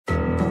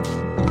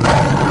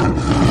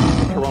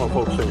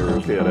folk singer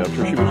is dead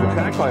after she was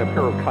attacked by a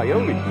pair of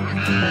coyotes.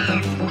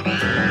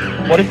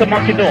 What is the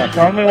monkey doing?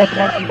 Tell me what the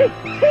monkey...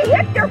 He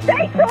hit your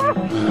face off!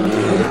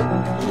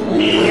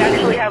 We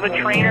actually have a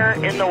trainer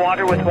in the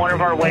water with one of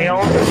our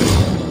whales.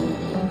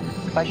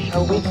 If I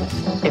show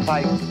weakness, if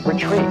I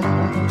retreat,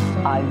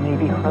 I may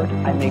be hurt,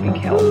 I may be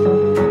killed.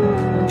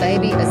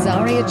 Baby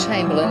Azaria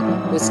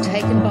Chamberlain was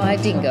taken by a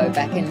dingo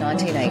back in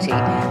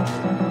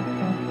 1980.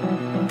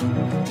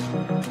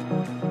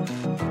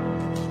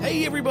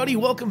 Hey everybody,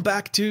 welcome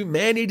back to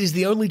Man It Is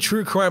the only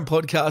true crime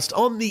podcast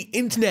on the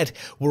internet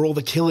where all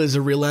the killers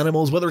are real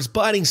animals, whether it's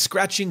biting,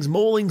 scratchings,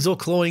 maulings or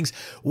clawings.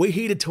 We're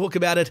here to talk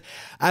about it.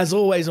 As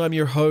always, I'm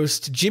your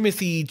host,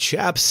 Jimothy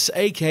Chaps,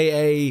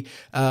 aka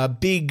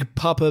Big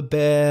Papa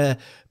Bear,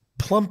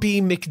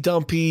 Plumpy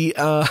McDumpy.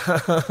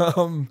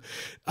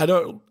 I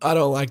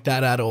don't like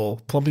that at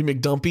all. Plumpy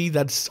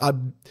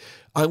McDumpy,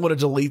 I want to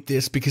delete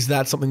this because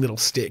that's something that'll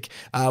stick.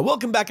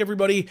 Welcome back,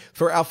 everybody,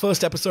 for our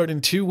first episode in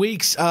 2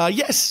 weeks.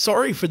 Yes,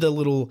 sorry for the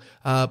little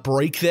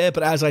break there,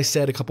 but as I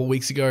said a couple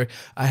weeks ago,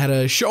 I had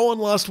a show on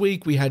last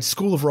week. We had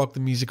School of Rock, the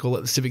musical,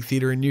 at the Civic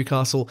Theatre in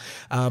Newcastle,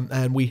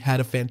 and we had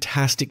a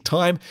fantastic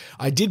time.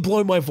 I did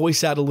blow my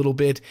voice out a little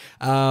bit.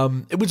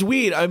 It was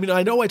weird. I mean,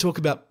 I know I talk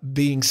about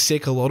being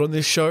sick a lot on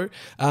this show,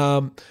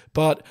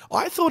 but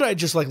I thought I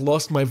just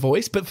lost my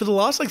voice, but for the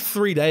last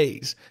 3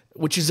 days,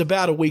 which is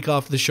about a week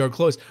after the show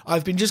closed,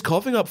 I've been just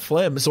coughing up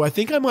phlegm. So I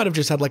think I might have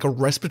just had a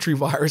respiratory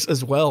virus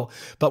as well.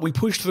 But we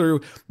pushed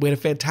through. We had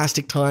a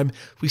fantastic time.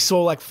 We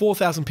saw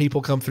 4,000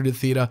 people come through the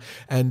theater,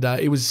 and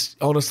it was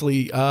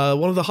honestly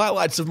one of the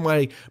highlights of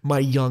my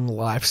young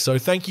life. So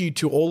thank you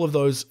to all of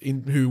those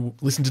who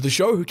listened to the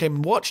show, who came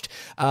and watched.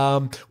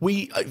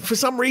 We, for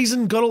some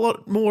reason, got a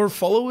lot more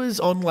followers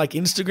on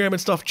Instagram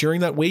and stuff during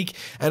that week,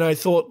 and I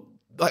thought,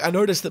 I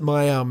noticed that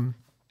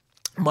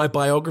my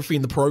biography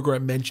in the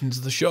program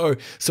mentions the show,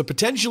 so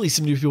potentially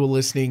some new people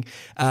listening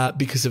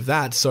because of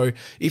that. So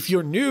if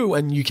you're new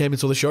and you came and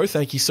saw the show,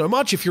 thank you so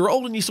much. If you're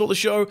old and you saw the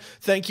show,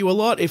 thank you a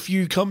lot. If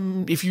you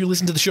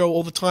listen to the show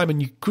all the time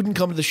and you couldn't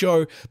come to the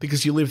show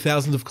because you live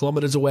thousands of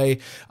kilometers away,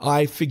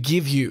 I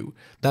forgive you.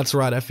 That's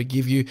right, I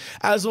forgive you.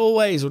 As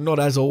always, or not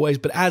as always,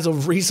 but as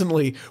of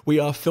recently, we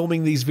are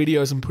filming these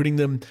videos and putting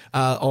them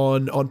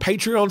on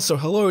Patreon. So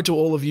hello to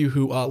all of you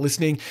who are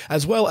listening,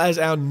 as well as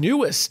our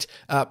newest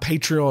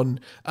Patreon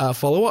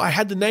follower. I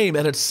had the name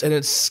and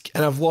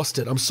I've lost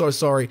it. I'm so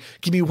sorry.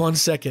 Give me 1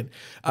 second.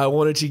 I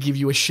wanted to give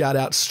you a shout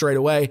out straight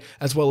away,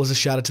 as well as a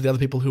shout out to the other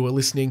people who are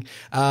listening.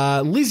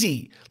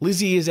 Lizzie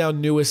is our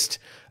newest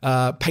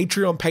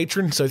Patreon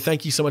patron, so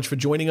thank you so much for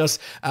joining us,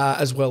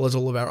 as well as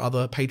all of our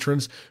other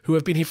patrons who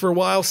have been here for a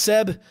while.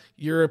 Seb,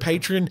 you're a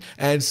patron,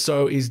 and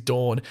so is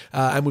Dawn,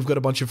 and we've got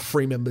a bunch of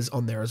free members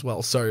on there as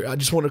well. So I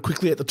just want to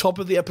quickly, at the top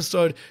of the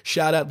episode,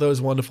 shout out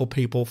those wonderful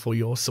people for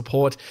your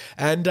support.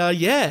 And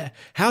yeah,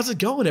 how's it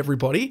going,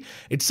 everybody?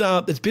 It's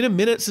been a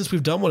minute since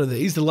we've done one of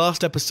these. The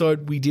last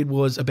episode we did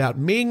was about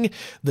Ming,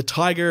 the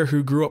tiger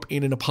who grew up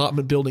in an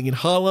apartment building in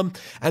Harlem.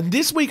 And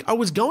this week I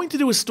was going to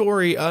do a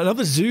story,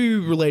 another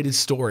zoo-related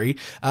story,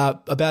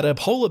 about a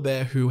polar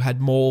bear who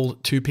had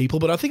mauled 2 people,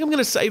 but I think I'm going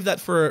to save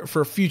that for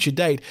a future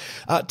date.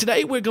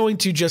 Today we're going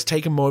to just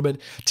take a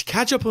moment to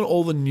catch up on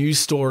all the news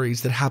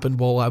stories that happened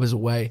while I was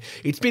away.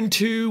 It's been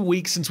 2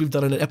 weeks since we've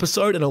done an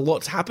episode, and a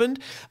lot's happened,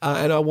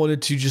 and I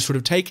wanted to just sort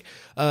of take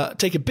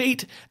a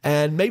beat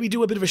and maybe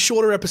do a bit of a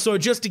shorter episode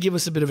just to give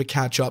us a bit of a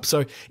catch up.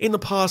 So in the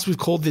past, we've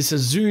called this a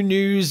zoo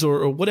news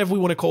or whatever we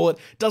want to call it.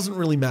 Doesn't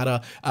really matter.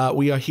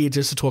 We are here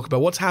just to talk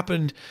about what's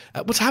happening,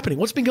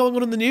 what's been going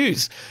on in the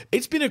news.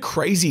 It's been a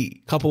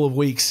crazy couple of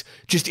weeks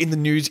just in the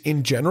news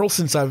in general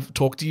since I've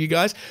talked to you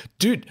guys.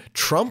 Dude,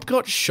 Trump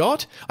got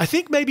shot. I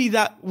think maybe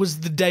that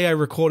was the day I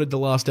recorded the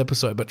last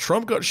episode, but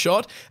Trump got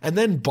shot, and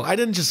then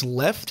Biden just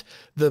left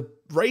the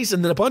race,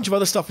 and then a bunch of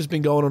other stuff has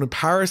been going on in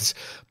Paris.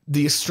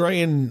 The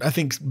Australian, I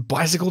think,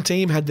 bicycle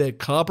team had their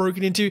car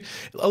broken into.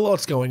 A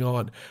lot's going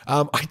on.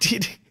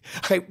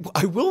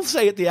 I will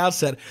say at the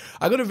outset,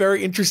 I got a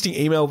very interesting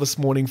email this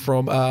morning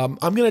from, I'm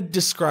going to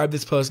describe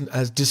this person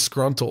as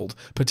disgruntled,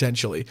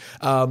 potentially.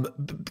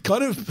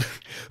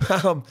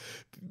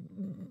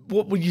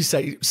 What would you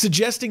say?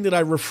 Suggesting that I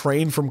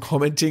refrain from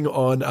commenting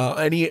on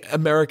any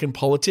American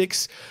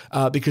politics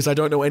because I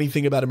don't know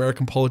anything about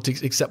American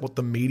politics except what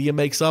the media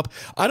makes up.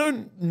 I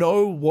don't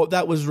know what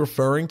that was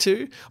referring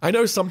to. I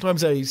know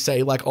sometimes they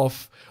say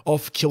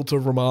off-kilter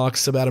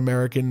remarks about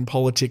American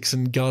politics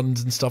and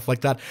guns and stuff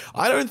like that.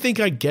 I don't think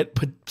I get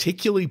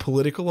particularly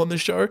political on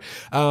this show,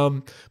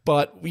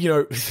 but,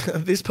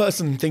 this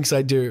person thinks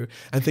I do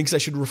and thinks I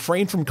should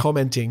refrain from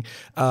commenting.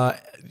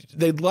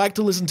 They'd like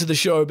to listen to the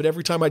show, but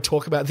every time I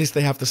talk about this,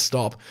 they have to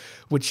stop,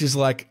 which is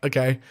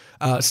okay,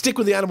 stick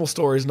with the animal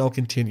stories and I'll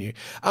continue.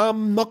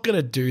 I'm not going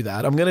to do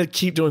that. I'm going to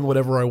keep doing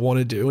whatever I want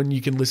to do, and you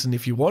can listen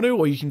if you want to,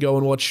 or you can go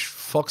and watch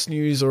Fox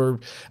News or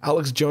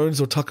Alex Jones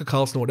or Tucker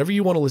Carlson or whatever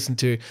you want to listen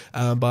to,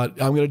 but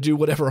I'm going to do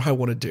whatever I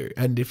want to do.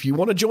 And if you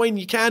want to join,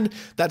 you can.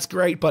 That's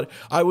great, but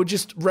I would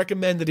just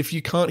recommend that if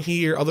you can't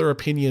hear other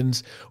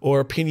opinions or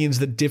opinions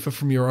that differ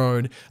from your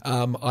own,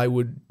 I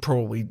would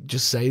probably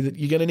just say that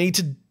you're going to need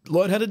to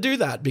learn how to do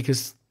that,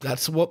 because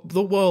that's what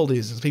the world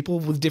is people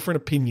with different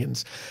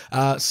opinions.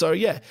 So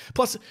yeah,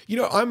 plus,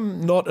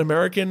 I'm not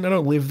American. I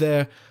don't live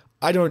there.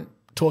 I don't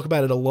talk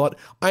about it a lot.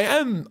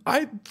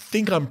 I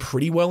think I'm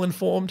pretty well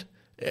informed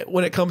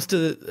when it comes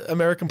to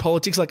American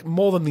politics, like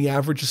more than the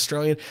average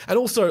Australian. And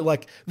also,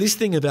 like, this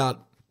thing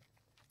about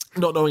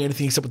not knowing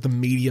anything except what the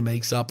media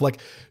makes up. Like,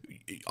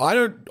 I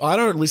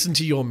don't listen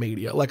to your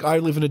media. Like, I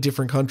live in a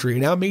different country,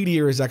 and our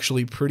media is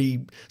actually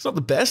it's not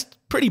the best,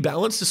 pretty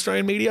balanced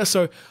Australian media.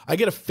 So I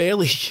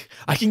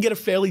can get a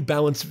fairly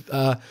balanced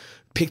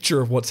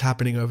picture of what's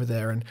happening over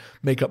there and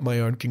make up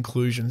my own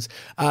conclusions.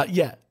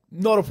 Yeah.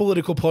 Not a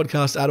political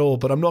podcast at all,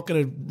 but I'm not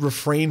going to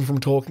refrain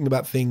from talking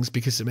about things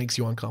because it makes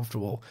you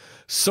uncomfortable.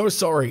 So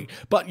sorry,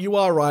 but you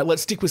are right.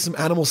 Let's stick with some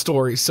animal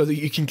stories so that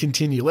you can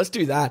continue. Let's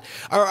do that.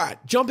 All right,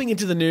 jumping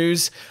into the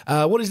news.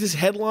 What is this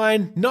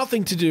headline?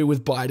 Nothing to do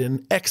with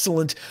Biden.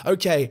 Excellent.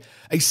 Okay,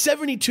 a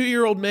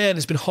 72-year-old man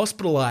has been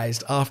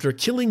hospitalized after a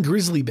killing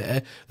grizzly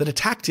bear that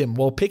attacked him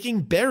while picking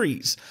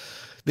berries.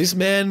 This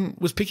man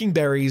was picking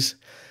berries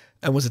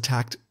and was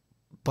attacked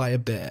by a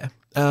bear.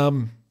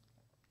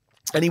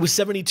 And he was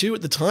 72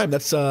 at the time.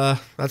 That's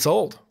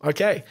old.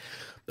 Okay.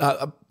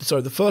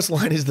 So the first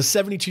line is the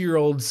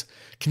 72-year-old's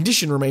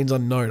condition remains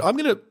unknown. I'm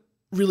going to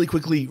really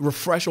quickly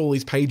refresh all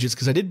these pages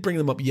because I did bring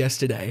them up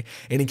yesterday.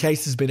 And in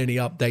case there's been any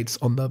updates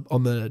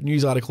on the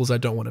news articles, I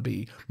don't want to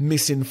be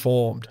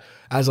misinformed,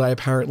 as I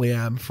apparently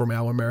am from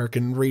our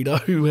American reader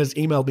who has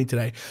emailed me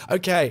today.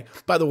 Okay.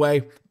 By the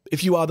way,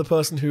 if you are the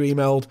person who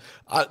emailed,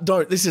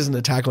 this isn't an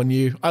attack on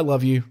you. I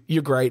love you.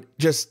 You're great.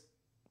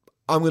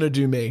 I'm going to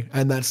do me,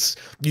 and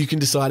you can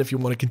decide if you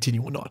want to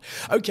continue or not.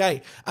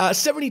 Okay, a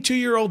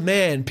 72-year-old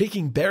man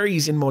picking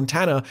berries in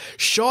Montana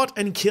shot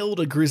and killed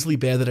a grizzly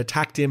bear that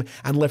attacked him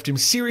and left him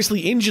seriously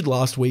injured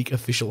last week,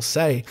 officials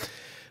say.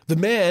 The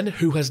man,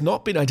 who has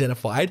not been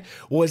identified,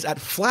 was at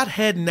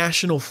Flathead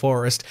National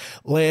Forest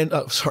lands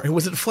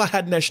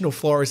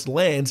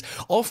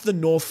off the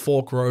North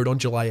Fork Road on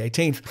July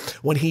 18th,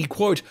 when he,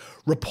 quote,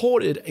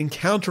 reported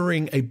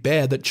encountering a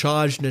bear that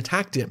charged and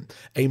attacked him,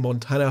 a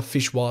Montana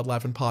Fish,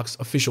 Wildlife and Parks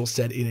official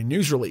said in a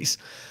news release.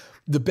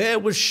 The bear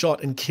was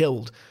shot and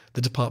killed,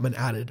 the department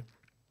added.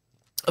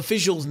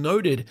 Officials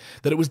noted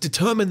that it was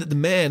determined that the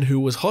man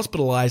who was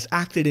hospitalized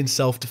acted in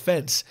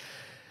self-defense.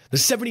 The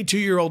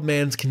 72-year-old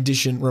man's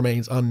condition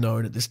remains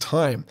unknown at this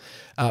time.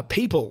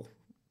 People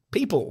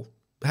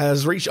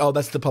has reached... Oh,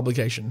 that's the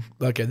publication.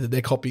 Okay,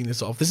 they're copying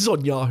this off. This is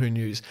on Yahoo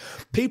News.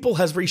 People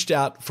has reached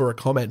out for a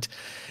comment.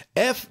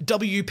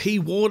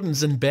 FWP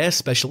wardens and bear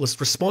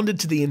specialists responded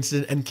to the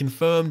incident and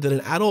confirmed that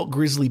an adult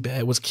grizzly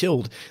bear was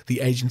killed,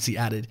 the agency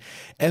added.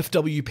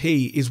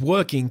 FWP is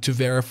working to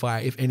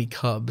verify if any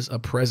cubs are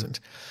present.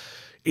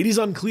 It is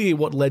unclear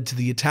what led to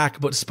the attack,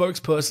 but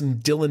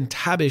spokesperson Dylan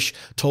Tabish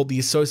told the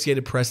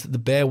Associated Press that the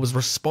bear was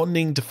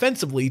responding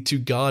defensively to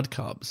guard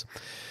cubs.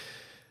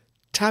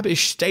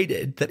 Tabish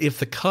stated that if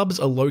the cubs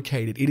are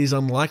located, it is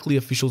unlikely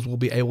officials will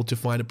be able to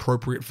find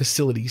appropriate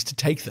facilities to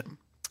take them.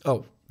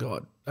 Oh,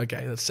 God.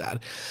 Okay, that's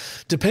sad.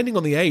 Depending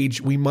on the age,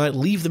 we might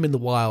leave them in the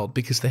wild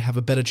because they have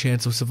a better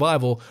chance of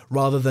survival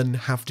rather than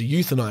have to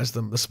euthanize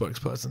them, the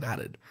spokesperson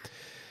added.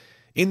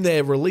 In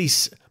their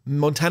release,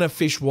 Montana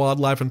Fish,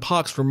 Wildlife and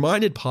Parks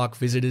reminded park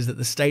visitors that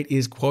the state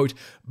is, quote,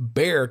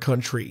 bear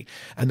country,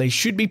 and they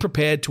should be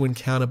prepared to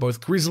encounter both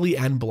grizzly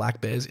and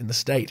black bears in the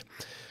state.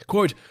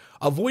 Quote,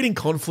 avoiding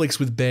conflicts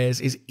with bears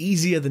is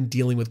easier than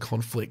dealing with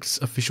conflicts,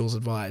 officials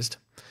advised.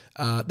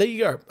 There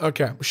you go.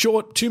 Okay,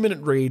 short 2-minute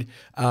read.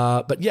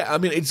 But yeah, I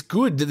mean, it's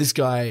good that this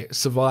guy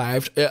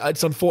survived.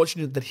 It's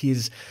unfortunate that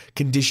his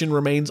condition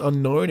remains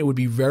unknown. It would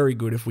be very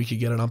good if we could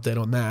get an update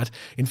on that.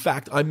 In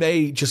fact, I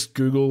may just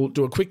do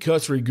a quick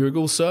cursory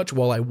Google search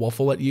while I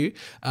waffle at you,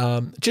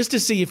 just to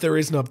see if there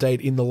is an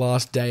update in the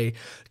last day.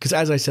 Because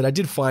as I said, I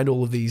did find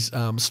all of these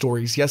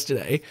stories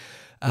yesterday.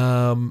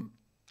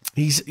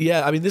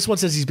 This one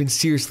says he's been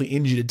seriously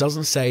injured. It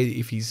doesn't say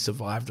if he's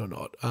survived or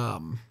not.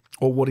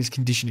 Or what his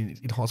condition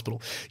in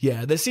hospital.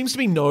 Yeah, there seems to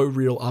be no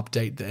real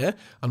update there,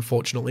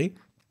 unfortunately.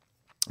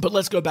 But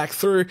let's go back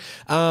through.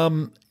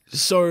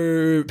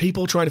 So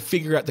people trying to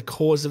figure out the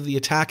cause of the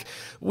attack.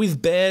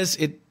 With bears,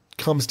 it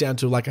comes down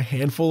to like a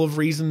handful of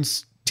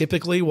reasons,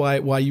 typically,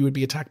 why you would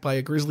be attacked by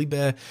a grizzly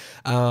bear.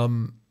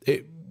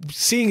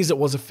 Seeing as it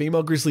was a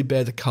female grizzly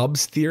bear, the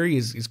cubs theory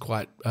is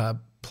quite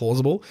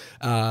plausible,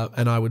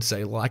 and I would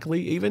say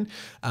likely even.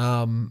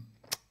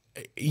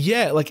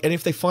 Yeah, and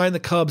if they find the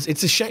cubs,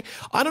 it's a shame.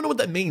 I don't know what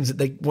that means, that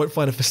they won't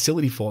find a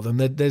facility for them.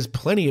 There's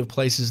plenty of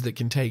places that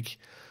can take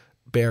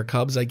bear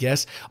cubs, I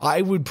guess.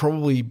 I would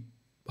probably...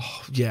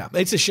 yeah,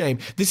 it's a shame.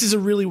 This is a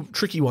really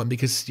tricky one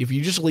because if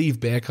you just leave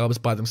bear cubs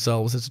by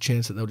themselves, there's a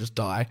chance that they'll just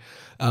die.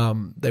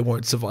 They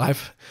won't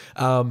survive.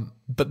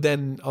 But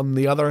then on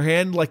the other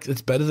hand,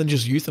 it's better than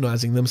just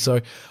euthanizing them.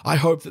 So I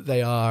hope that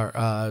they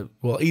are,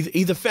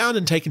 either found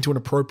and taken to an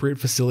appropriate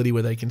facility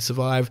where they can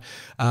survive,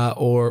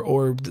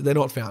 or they're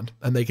not found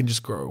and they can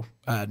just grow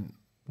and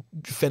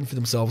fend for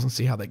themselves and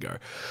see how they go.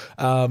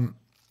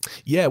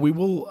 yeah, we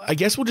will. I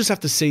guess we'll just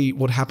have to see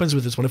what happens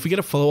with this one. If we get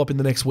a follow up in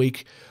the next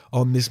week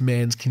on this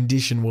man's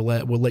condition, we'll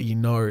let you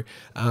know.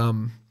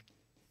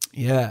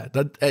 Yeah,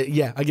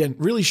 again,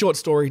 really short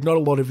story, not a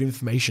lot of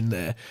information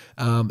there.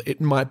 It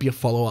might be a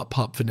follow-up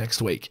pup for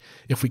next week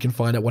if we can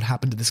find out what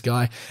happened to this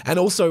guy. And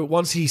also,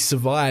 once he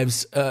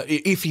survives,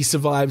 if he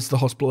survives the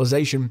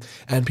hospitalization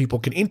and people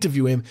can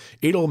interview him,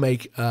 it'll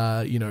make,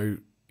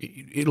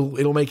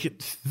 it'll make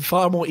it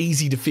far more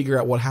easy to figure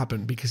out what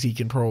happened because he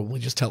can probably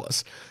just tell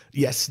us,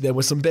 yes, there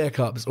were some bear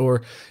cubs,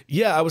 or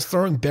yeah, I was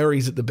throwing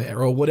berries at the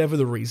bear, or whatever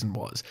the reason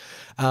was.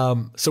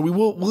 So we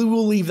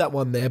will leave that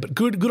one there, but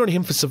good on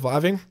him for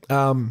surviving.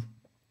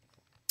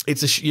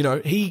 It's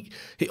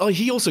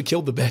he also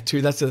killed the bear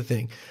too. That's the other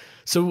thing.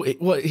 So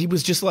he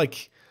was just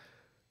like,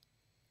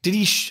 did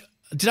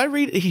I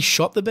read he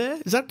shot the bear?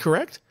 Is that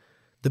correct?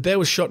 The bear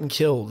was shot and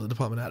killed. The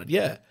department added,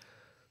 yeah.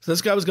 So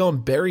this guy was going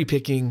berry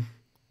picking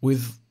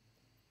with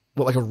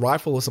like a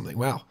rifle or something.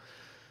 Wow.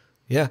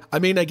 Yeah, I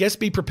mean, I guess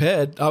be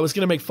prepared. I was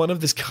going to make fun of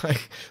this guy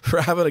for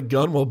having a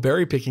gun while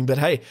berry picking, but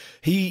hey,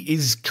 he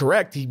is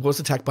correct. He was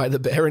attacked by the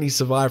bear and he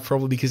survived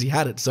probably because he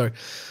had it. So,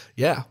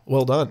 yeah,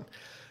 well done.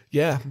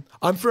 Yeah,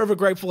 I'm forever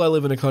grateful I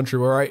live in a country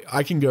where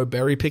I can go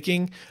berry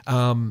picking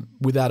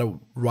without a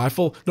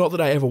rifle. Not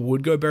that I ever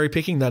would go berry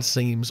picking. That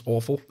seems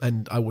awful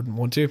and I wouldn't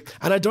want to.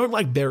 And I don't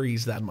like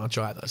berries that much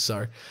either.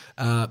 So,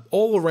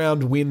 all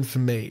around win for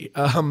me.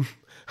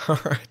 All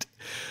right,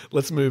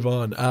 let's move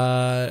on.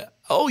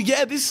 Oh,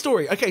 yeah, this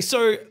story. Okay,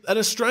 so an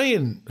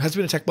Australian has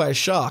been attacked by a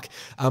shark.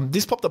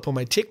 This popped up on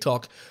my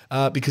TikTok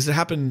because it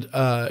happened,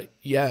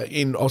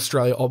 in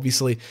Australia,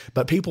 obviously,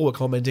 but people were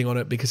commenting on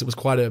it because it was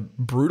quite a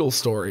brutal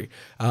story.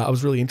 I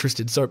was really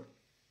interested. So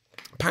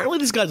apparently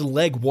this guy's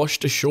leg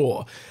washed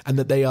ashore and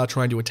that they are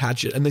trying to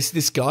attach it. And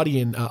this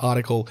Guardian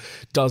article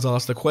does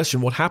ask the question,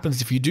 what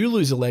happens if you do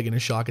lose a leg in a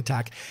shark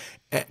attack?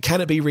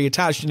 Can it be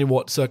reattached, and in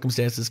what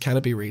circumstances can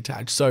it be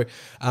reattached? So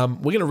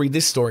we're going to read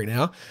this story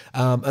now.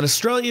 An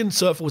Australian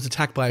surfer was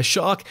attacked by a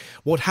shark.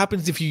 What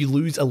happens if you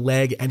lose a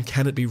leg, and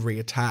can it be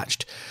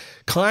reattached?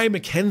 Kai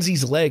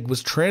Mackenzie's leg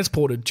was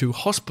transported to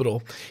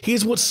hospital.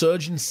 Here's what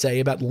surgeons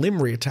say about limb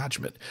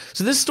reattachment.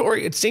 So this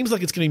story, it seems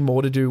like it's going to be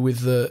more to do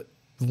with the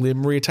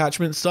limb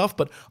reattachment stuff,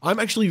 but I'm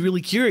actually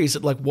really curious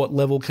at like what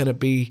level can it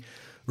be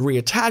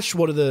reattached?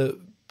 What are the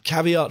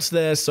caveats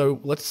there? So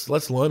let's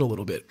learn a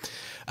little bit.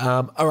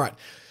 All right.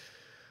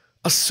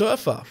 A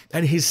surfer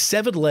and his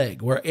severed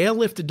leg were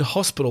airlifted to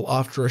hospital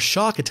after a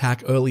shark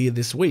attack earlier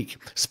this week,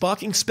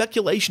 sparking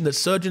speculation that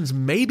surgeons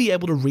may be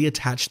able to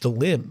reattach the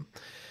limb.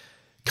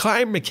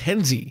 Kai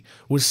Mackenzie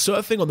was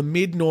surfing on the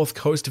mid-north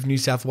coast of New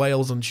South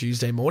Wales on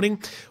Tuesday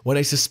morning when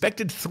a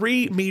suspected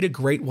 3-meter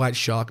great white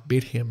shark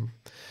bit him.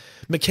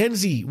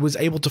 Mackenzie was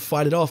able to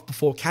fight it off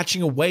before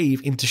catching a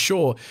wave into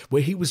shore,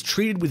 where he was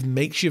treated with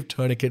makeshift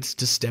tourniquets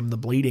to stem the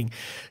bleeding.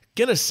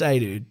 Gonna say,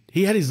 dude,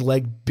 he had his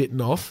leg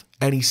bitten off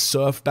and he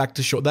surfed back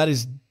to shore. That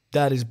is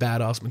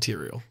badass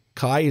material.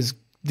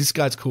 This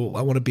guy's cool.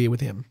 I want a beer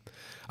with him.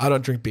 I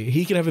don't drink beer.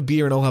 He can have a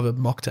beer and I'll have a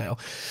mocktail.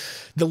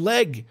 The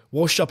leg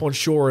washed up on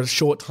shore a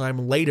short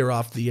time later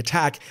after the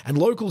attack, and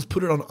locals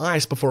put it on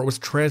ice before it was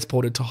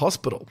transported to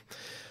hospital.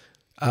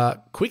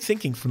 Quick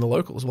thinking from the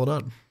locals. Well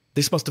done.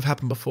 This must have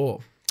happened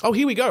before. Oh,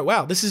 here we go.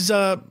 Wow, this is...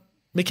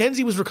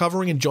 Mackenzie was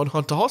recovering in John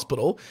Hunter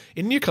Hospital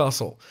in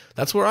Newcastle.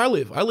 That's where I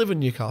live. I live in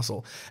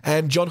Newcastle.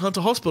 And John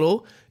Hunter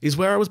Hospital is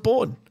where I was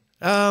born.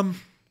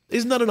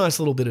 Isn't that a nice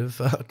little bit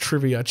of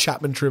trivia,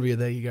 Chapman trivia?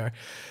 There you go.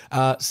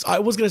 I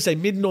was going to say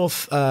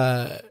mid-north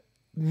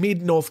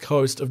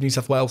coast of New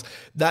South Wales.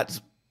 That's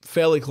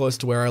fairly close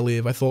to where I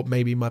live. I thought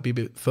maybe it might be a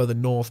bit further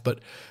north. But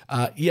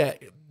yeah,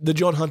 the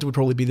John Hunter would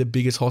probably be the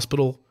biggest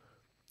hospital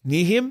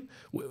near him.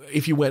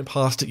 If you went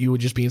past it, you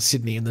would just be in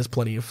Sydney, and there's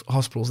plenty of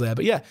hospitals there.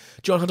 But yeah,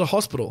 John Hunter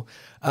Hospital.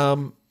 I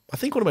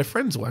think one of my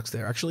friends works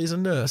there, actually, as a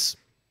nurse.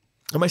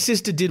 And my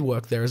sister did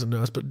work there as a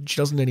nurse, but she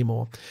doesn't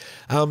anymore.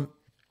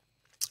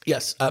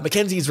 Yes,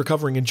 Mackenzie is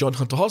recovering in John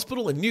Hunter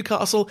Hospital in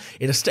Newcastle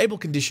in a stable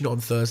condition on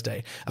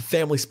Thursday, a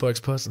family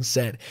spokesperson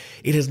said.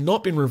 It has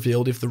not been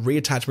revealed if the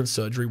reattachment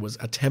surgery was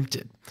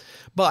attempted.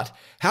 But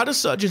how do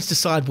surgeons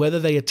decide whether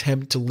they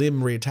attempt to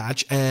limb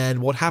reattach, and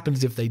what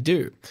happens if they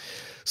do?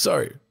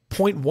 So,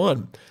 point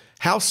 1,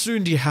 how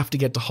soon do you have to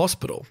get to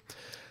hospital?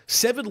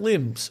 Severed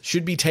limbs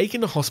should be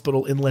taken to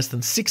hospital in less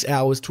than 6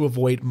 hours to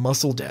avoid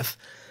muscle death,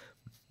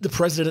 the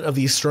president of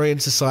the Australian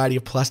Society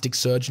of Plastic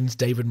Surgeons,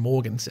 David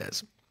Morgan,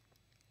 says.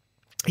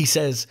 He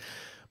says,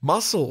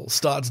 muscle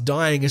starts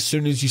dying as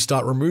soon as you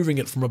start removing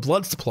it from a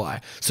blood supply,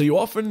 so you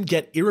often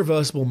get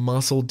irreversible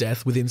muscle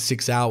death within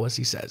 6 hours,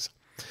 he says.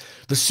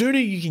 The sooner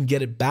you can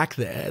get it back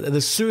there, the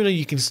sooner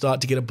you can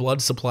start to get a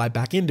blood supply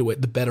back into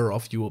it, the better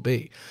off you will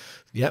be.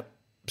 Yep.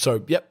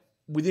 So,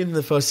 within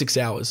the first 6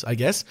 hours, I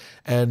guess,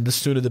 and the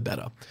sooner the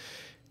better.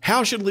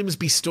 How should limbs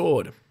be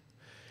stored?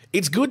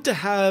 It's good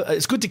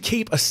to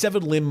keep a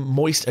severed limb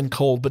moist and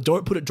cold, but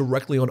don't put it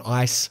directly on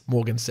ice,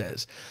 Morgan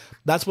says.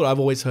 That's what I've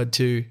always heard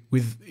too.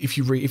 With if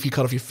you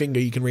cut off your finger,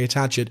 you can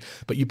reattach it,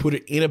 but you put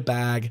it in a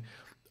bag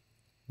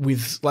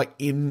with like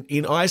in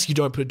ice. You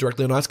don't put it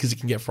directly on ice because it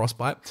can get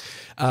frostbite.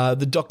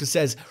 The doctor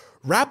says,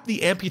 wrap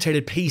the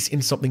amputated piece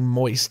in something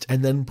moist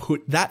and then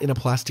put that in a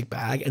plastic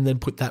bag and then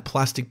put that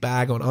plastic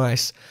bag on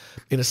ice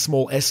in a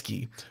small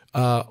esky.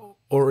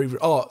 Or even,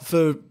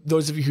 for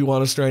those of you who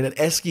aren't Australian, an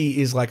esky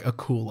is like a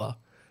cooler,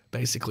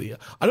 basically.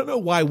 I don't know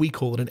why we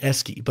call it an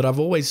esky, but I've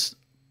always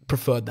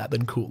preferred that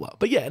than cooler.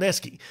 But yeah, an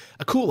esky,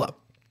 a cooler.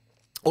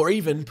 Or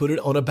even put it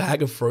on a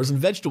bag of frozen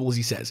vegetables,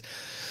 he says.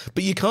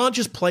 But you can't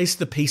just place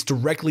the piece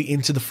directly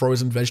into the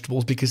frozen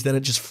vegetables because then it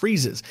just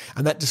freezes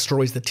and that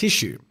destroys the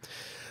tissue.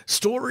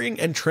 Storing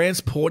and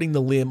transporting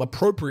the limb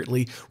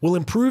appropriately will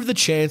improve the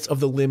chance of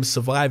the limb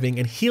surviving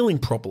and healing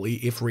properly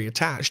if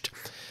reattached.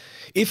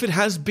 If it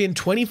has been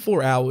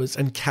 24 hours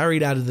and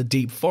carried out of the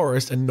deep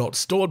forest and not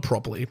stored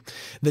properly,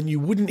 then you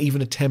wouldn't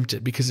even attempt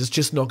it because it's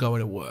just not going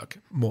to work,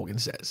 Morgan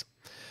says.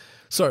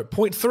 So,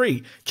 point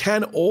 3,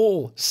 can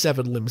all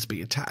severed limbs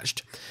be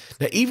attached?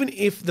 Now, even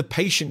if the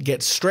patient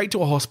gets straight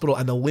to a hospital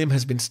and the limb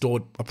has been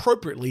stored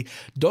appropriately,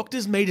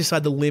 doctors may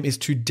decide the limb is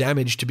too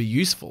damaged to be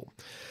useful.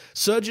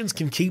 Surgeons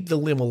can keep the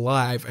limb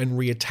alive and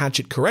reattach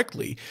it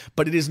correctly,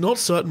 but it is not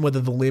certain whether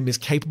the limb is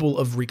capable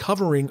of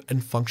recovering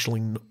and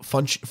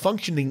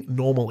functioning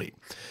normally.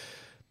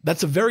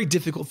 That's a very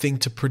difficult thing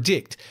to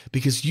predict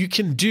because you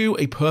can do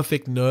a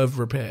perfect nerve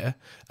repair,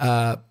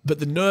 but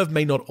the nerve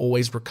may not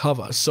always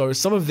recover. So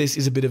some of this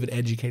is a bit of an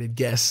educated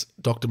guess,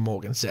 Dr.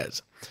 Morgan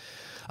says.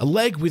 A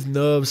leg with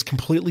nerves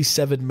completely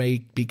severed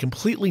may be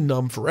completely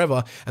numb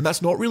forever, and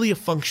that's not really a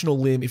functional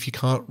limb if you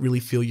can't really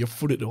feel your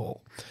foot at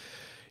all.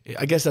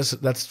 I guess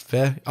that's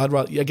fair.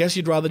 I guess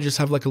you'd rather just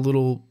have like a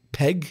little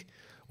peg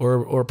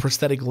or a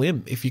prosthetic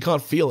limb. If you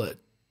can't feel it,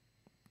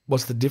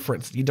 what's the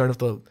difference? You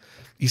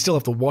still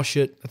have to wash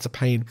it. That's a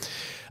pain.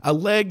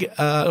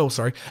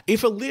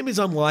 If a limb is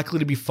unlikely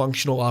to be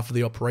functional after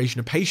the operation,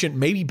 a patient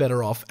may be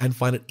better off and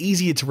find it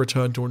easier to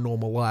return to a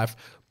normal life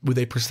with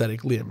a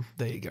prosthetic limb.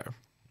 There you go.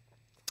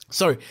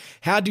 So,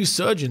 how do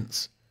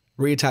surgeons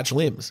reattach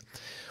limbs?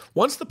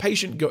 Once the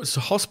patient goes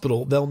to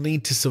hospital, they'll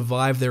need to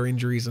survive their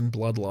injuries and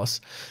blood loss.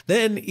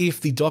 Then,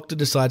 if the doctor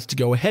decides to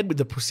go ahead with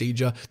the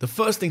procedure, the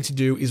first thing to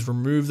do is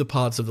remove the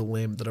parts of the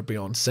limb that are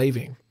beyond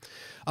saving.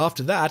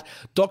 After that,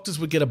 doctors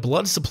would get a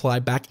blood supply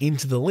back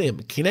into the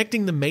limb,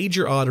 connecting the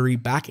major artery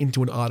back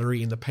into an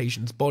artery in the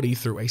patient's body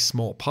through a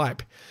small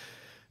pipe.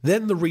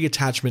 Then the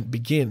reattachment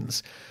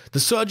begins. The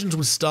surgeons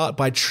would start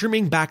by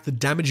trimming back the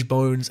damaged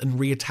bones and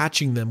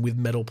reattaching them with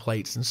metal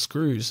plates and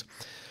screws.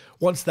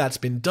 Once that's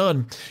been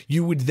done,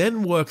 you would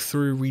then work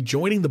through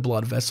rejoining the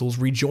blood vessels,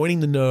 rejoining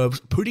the nerves,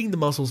 putting the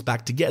muscles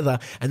back together,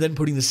 and then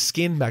putting the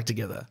skin back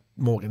together,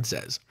 Morgan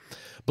says.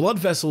 Blood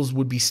vessels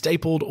would be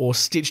stapled or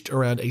stitched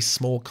around a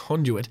small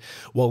conduit,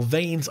 while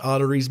veins,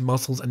 arteries,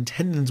 muscles, and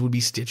tendons would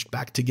be stitched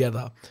back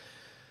together.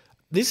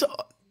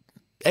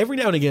 Every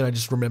now and again, I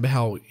just remember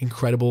how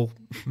incredible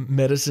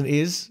medicine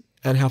is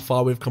and how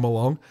far we've come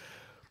along.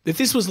 If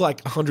this was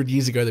like 100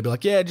 years ago, they'd be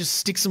like, yeah, just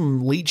stick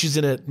some leeches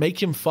in it,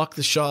 make him fuck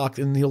the shark,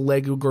 and his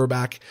leg will grow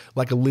back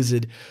like a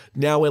lizard.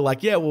 Now we're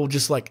like, yeah, we'll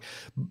just like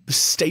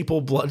staple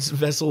blood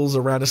vessels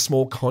around a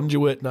small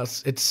conduit. No,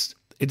 it's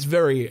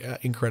very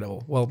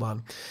incredible. Well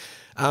done.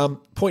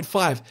 Point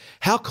 5,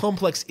 how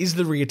complex is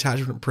the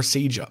reattachment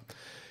procedure?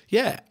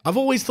 Yeah, I've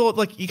always thought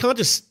like you can't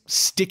just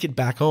stick it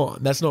back on.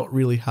 That's not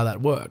really how that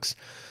works.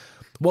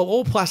 While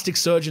all plastic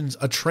surgeons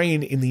are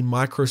trained in the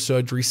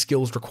microsurgery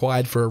skills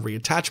required for a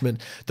reattachment,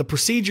 the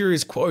procedure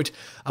is, quote,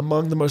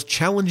 among the most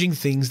challenging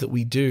things that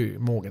we do,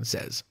 Morgan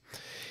says.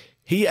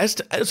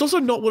 It's also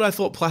not what I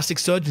thought plastic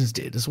surgeons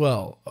did as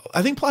well.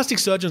 I think plastic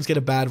surgeons get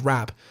a bad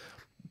rap.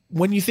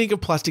 When you think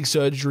of plastic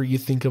surgery, you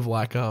think of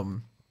like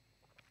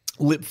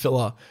lip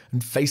filler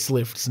and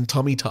facelifts and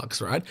tummy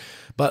tucks, right?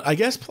 But I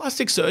guess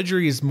plastic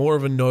surgery is more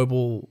of a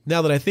noble,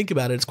 now that I think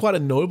about it, it's quite a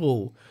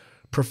noble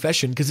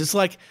profession because it's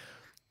like,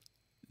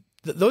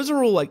 those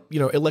are all like,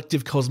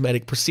 elective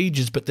cosmetic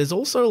procedures, but there's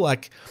also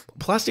like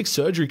plastic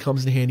surgery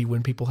comes in handy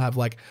when people have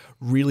like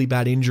really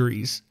bad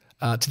injuries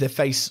to their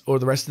face or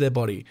the rest of their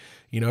body,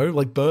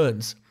 like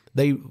burns.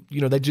 They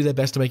do their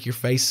best to make your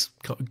face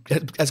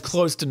as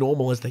close to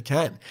normal as they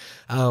can.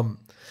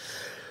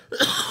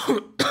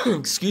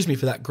 Excuse me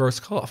for that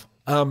gross cough.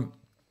 And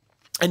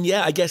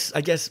yeah, I guess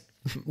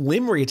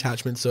limb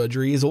reattachment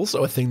surgery is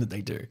also a thing that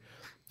they do,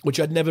 which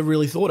I'd never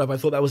really thought of. I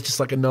thought that was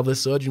just like another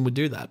surgeon would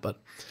do that, but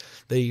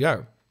there you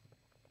go.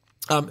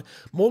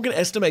 Morgan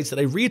estimates that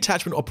a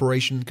reattachment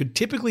operation could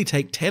typically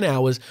take 10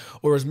 hours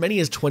or as many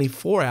as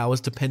 24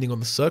 hours depending on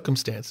the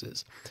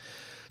circumstances.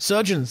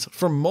 Surgeons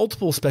from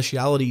multiple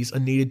specialities are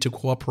needed to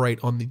cooperate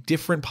on the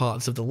different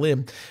parts of the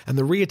limb, and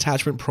the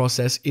reattachment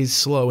process is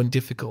slow and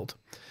difficult.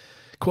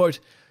 Quote,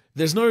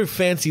 there's no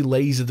fancy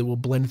laser that will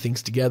blend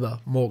things together,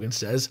 Morgan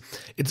says.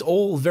 It's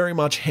all very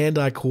much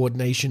hand-eye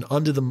coordination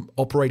under the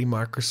operating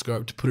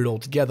microscope to put it all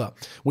together,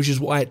 which is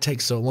why it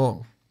takes so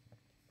long.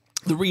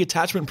 The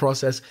reattachment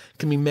process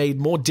can be made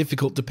more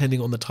difficult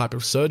depending on the type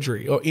of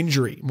surgery or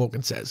injury,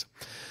 Morgan says.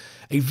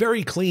 A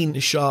very clean,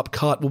 sharp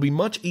cut will be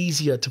much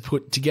easier to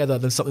put together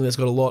than something that's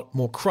got a lot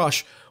more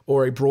crush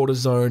or a broader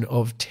zone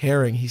of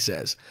tearing, he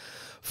says.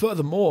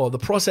 Furthermore, the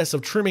process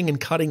of trimming and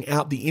cutting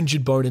out the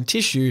injured bone and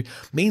tissue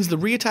means the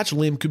reattached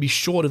limb could be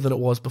shorter than it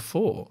was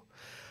before.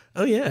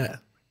 Oh yeah,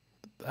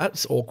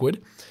 that's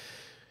awkward.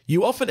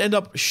 You often end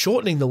up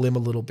shortening the limb a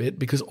little bit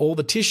because all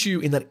the tissue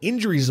in that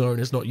injury zone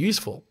is not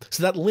useful.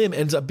 So that limb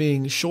ends up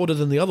being shorter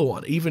than the other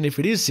one, even if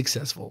it is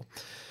successful.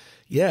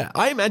 Yeah,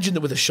 I imagine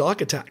that with a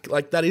shark attack,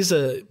 like that is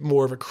a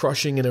more of a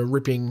crushing and a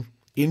ripping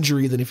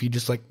injury than if you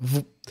just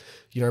lightsabered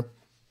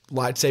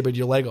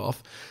your leg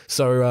off.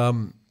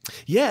 So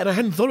yeah, and I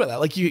hadn't thought about that.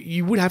 Like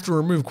you would have to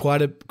remove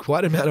quite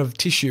amount of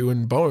tissue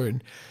and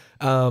bone.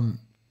 So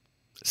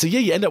yeah,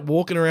 you end up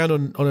walking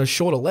around on a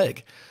shorter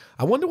leg.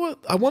 I wonder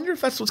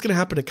if that's what's going to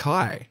happen to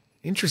Kai.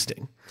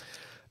 Interesting.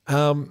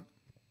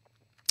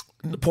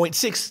 Point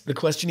 6, the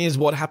question is,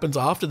 what happens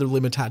after the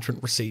limb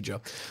attachment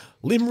procedure?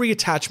 Limb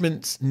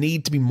reattachments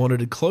need to be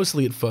monitored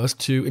closely at first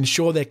to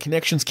ensure their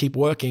connections keep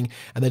working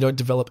and they don't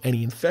develop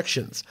any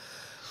infections.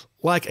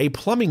 Like a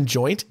plumbing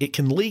joint, it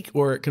can leak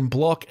or it can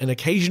block, and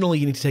occasionally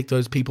you need to take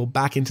those people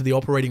back into the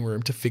operating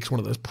room to fix one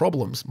of those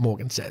problems,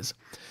 Morgan says.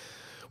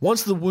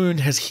 Once the wound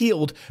has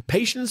healed,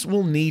 patients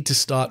will need to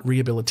start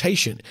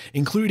rehabilitation,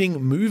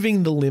 including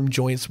moving the limb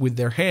joints with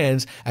their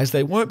hands, as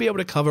they won't be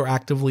able to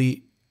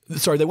actively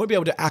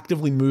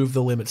move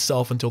the limb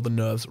itself until the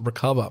nerves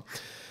recover.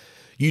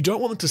 You don't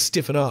want them to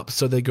stiffen up,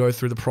 so they go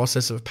through the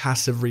process of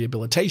passive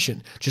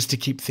rehabilitation, just to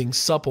keep things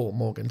supple,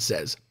 Morgan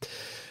says.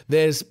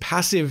 There's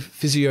passive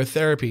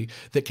physiotherapy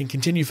that can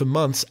continue for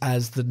months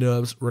as the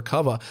nerves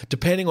recover,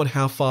 depending on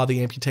how far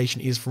the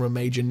amputation is from a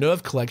major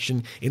nerve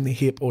collection in the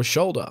hip or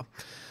shoulder.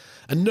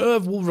 A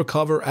nerve will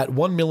recover at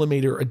 1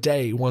 millimeter a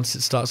day once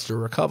it starts to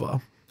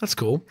recover. That's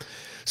cool.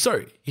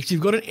 So, if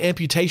you've got an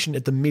amputation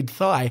at the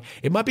mid-thigh,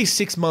 it might be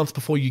 6 months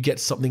before you get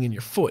something in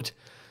your foot.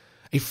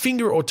 A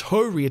finger or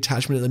toe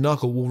reattachment at the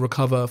knuckle will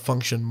recover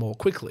function more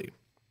quickly.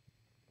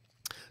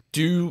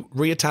 Do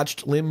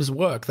reattached limbs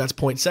work? That's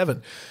point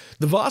 7.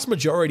 The vast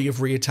majority of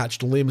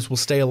reattached limbs will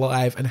stay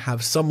alive and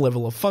have some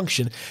level of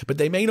function, but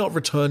they may not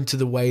return to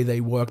the way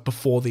they worked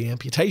before the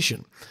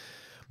amputation.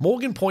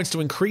 Morgan points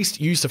to increased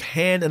use of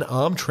hand and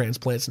arm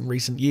transplants in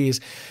recent years,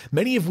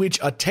 many of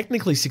which are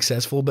technically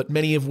successful, but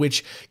many of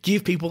which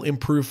give people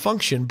improved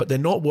function, but they're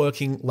not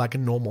working like a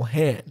normal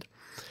hand.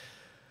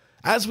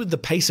 As with the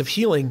pace of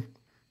healing,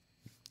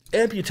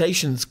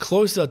 amputations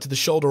closer to the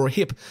shoulder or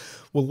hip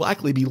will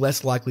likely be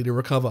less likely to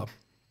recover.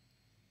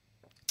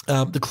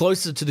 The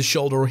closer to the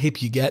shoulder or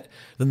hip you get,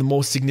 then the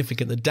more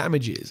significant the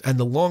damage is, and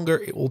the longer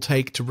it will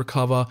take to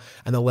recover,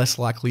 and the less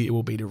likely it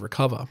will be to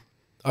recover.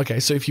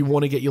 Okay, so if you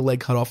want to get your leg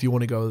cut off, you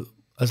want to go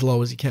as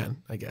low as you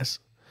can, I guess.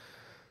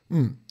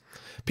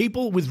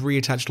 People with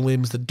reattached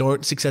limbs that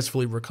don't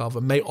successfully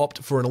recover may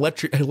opt for an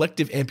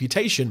elective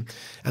amputation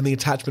and the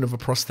attachment of a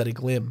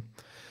prosthetic limb.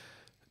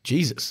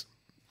 Jesus,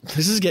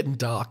 this is getting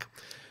dark.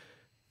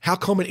 How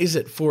common is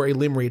it for a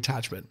limb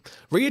reattachment?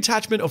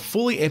 Reattachment of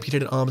fully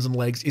amputated arms and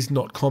legs is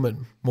not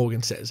common,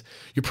 Morgan says.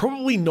 You're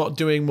probably not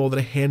doing more than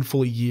a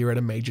handful a year at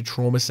a major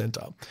trauma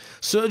center.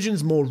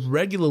 Surgeons more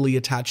regularly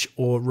attach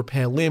or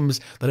repair limbs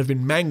that have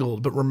been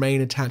mangled but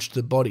remain attached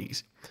to the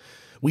bodies.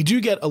 We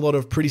do get a lot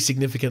of pretty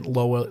significant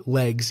lower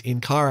legs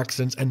in car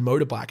accidents and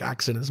motorbike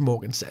accidents,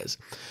 Morgan says.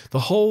 The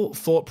whole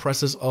thought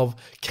process of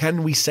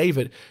can we save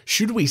it,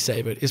 should we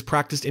save it, is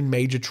practiced in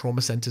major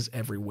trauma centers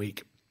every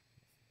week.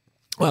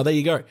 Well, there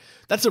you go.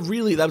 That was a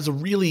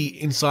really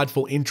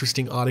insightful,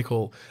 interesting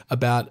article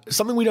about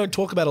something we don't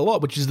talk about a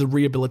lot, which is the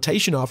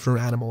rehabilitation after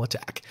an animal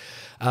attack.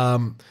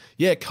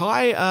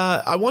 Kai,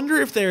 I wonder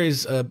if there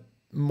is a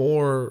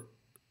more...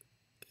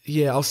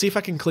 Yeah, I'll see if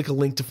I can click a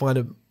link to find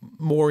a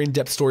more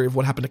in-depth story of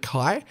what happened to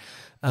Kai.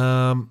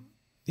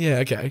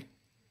 Okay.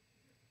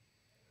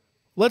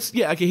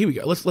 Here we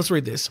go. Let's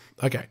read this.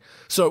 Okay.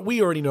 So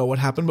we already know what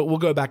happened, but we'll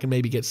go back and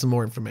maybe get some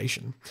more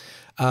information.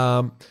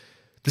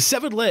 The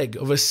severed leg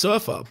of a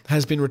surfer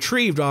has been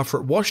retrieved after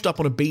it washed up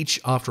on a beach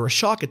after a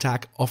shark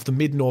attack off the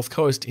mid-north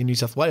coast in New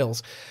South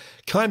Wales.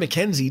 Kai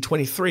McKenzie,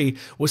 23,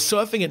 was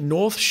surfing at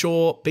North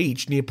Shore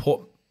Beach near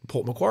Port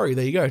Macquarie.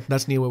 There you go.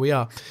 That's near where we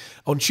are.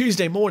 On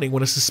Tuesday morning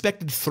when a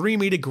suspected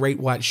 3-meter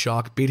great white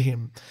shark bit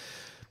him.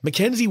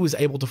 Mackenzie was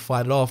able to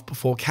fight it off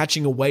before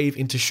catching a wave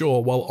into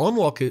shore while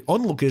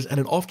onlookers and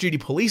an off-duty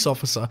police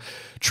officer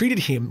treated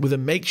him with a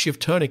makeshift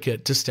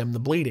tourniquet to stem the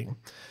bleeding.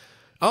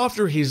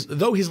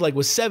 Though his leg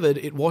was severed,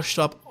 it washed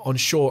up on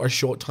shore a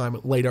short time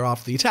later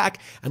after the attack,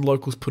 and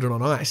locals put it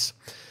on ice.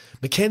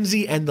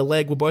 Mackenzie and the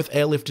leg were both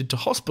airlifted to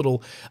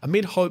hospital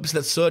amid hopes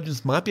that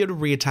surgeons might be able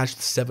to reattach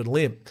the severed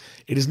limb.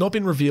 It has not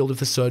been revealed if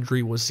the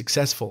surgery was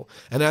successful,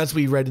 and as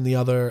we read in the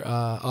other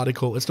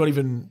article, it's not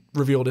even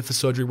revealed if the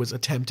surgery was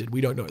attempted.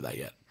 We don't know that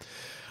yet.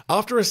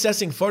 After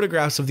assessing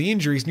photographs of the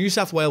injuries, New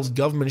South Wales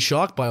government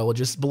shark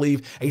biologists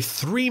believe a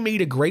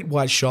 3-meter great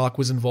white shark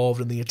was involved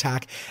in the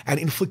attack and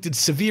inflicted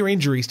severe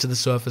injuries to the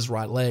surfer's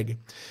right leg.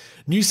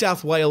 New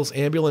South Wales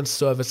Ambulance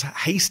Service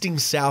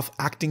Hastings South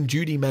acting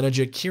duty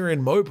manager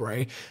Kieran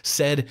Mowbray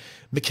said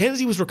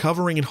Mackenzie was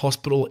recovering in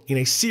hospital in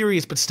a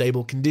serious but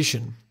stable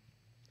condition.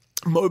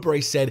 Mowbray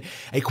said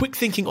a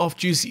quick-thinking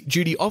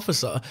off-duty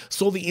officer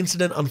saw the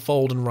incident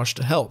unfold and rushed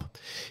to help.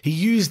 He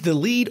used the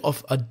lead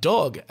of a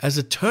dog as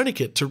a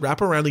tourniquet to wrap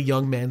around the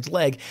young man's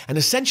leg and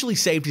essentially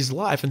saved his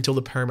life until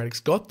the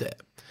paramedics got there.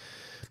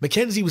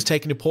 Mackenzie was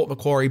taken to Port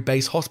Macquarie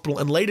Base Hospital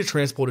and later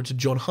transported to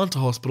John Hunter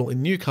Hospital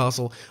in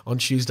Newcastle on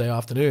Tuesday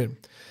afternoon.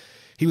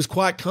 He was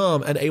quite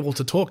calm and able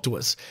to talk to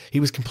us. He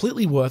was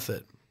completely worth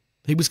it.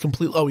 He was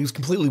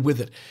completely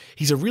with it.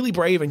 He's a really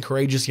brave and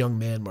courageous young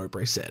man,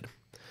 Mowbray said.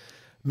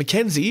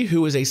 Mackenzie,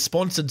 who is a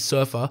sponsored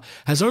surfer,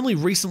 has only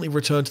recently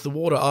returned to the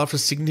water after a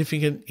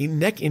significant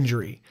neck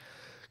injury.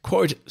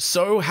 Quote,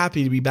 so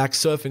happy to be back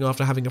surfing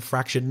after having a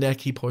fractured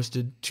neck, he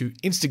posted to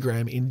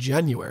Instagram in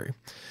January.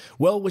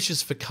 Well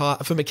wishes for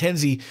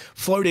Mackenzie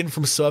flowed in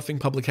from surfing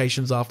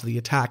publications after the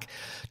attack.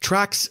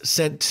 Trax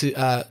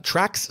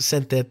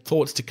sent their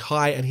thoughts to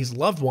Kai and his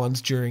loved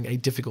ones during a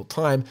difficult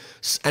time,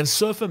 and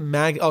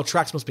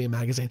Trax must be a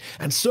magazine,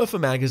 and Surfer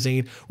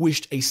Magazine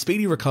wished a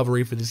speedy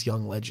recovery for this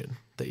young legend.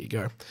 There you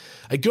go.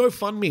 A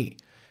GoFundMe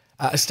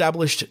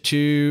established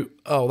to.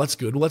 Oh, that's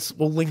good.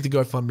 We'll link the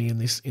GoFundMe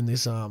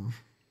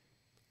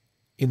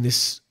in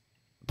this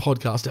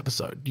podcast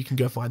episode. You can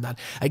go find that.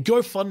 A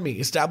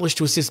GoFundMe established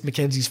to assist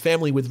Mackenzie's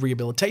family with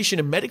rehabilitation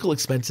and medical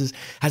expenses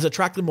has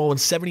attracted more than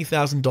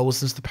 $70,000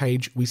 since the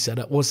page was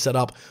set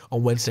up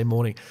on Wednesday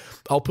morning.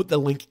 I'll put the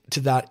link to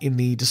that in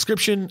the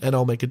description and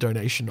I'll make a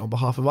donation on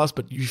behalf of us,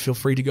 but you feel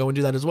free to go and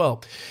do that as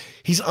well.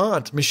 His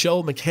aunt,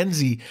 Michelle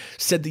Mackenzie,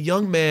 said the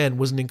young man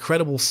was an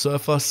incredible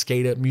surfer,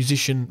 skater,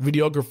 musician,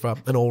 videographer,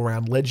 and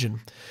all-around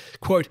legend.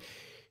 Quote,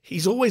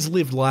 he's always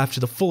lived life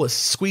to the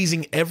fullest,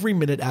 squeezing every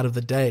minute out of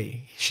the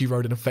day, she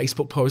wrote in a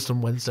Facebook post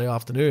on Wednesday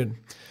afternoon.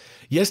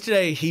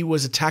 Yesterday, he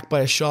was attacked by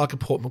a shark at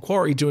Port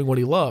Macquarie doing what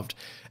he loved,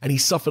 and he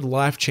suffered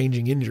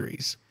life-changing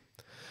injuries.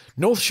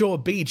 North Shore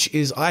Beach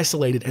is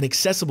isolated and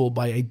accessible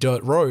by a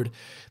dirt road.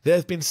 There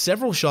have been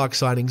several shark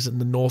sightings in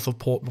the north of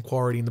Port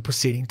Macquarie in the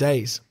preceding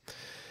days.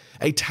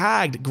 A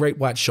tagged great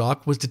white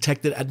shark was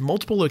detected at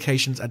multiple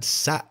locations at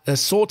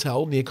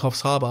Sawtell near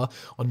Coffs Harbour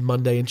on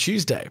Monday and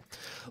Tuesday.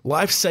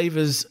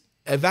 Lifesavers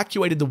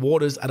evacuated the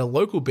waters at a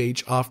local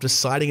beach after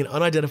sighting an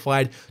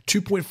unidentified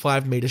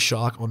 2.5-metre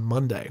shark on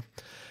Monday.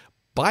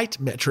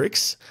 Bite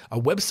Metrics, a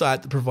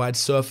website that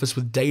provides surfers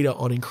with data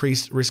on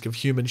increased risk of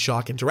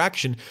human-shark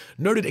interaction,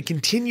 noted a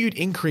continued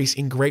increase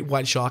in great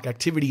white shark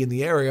activity in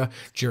the area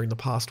during the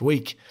past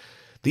week.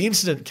 The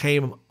incident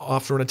came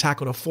after an attack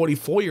on a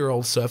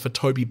 44-year-old surfer,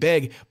 Toby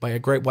Begg, by a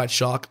great white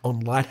shark on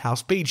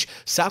Lighthouse Beach,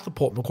 south of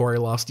Port Macquarie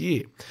last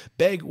year.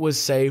 Begg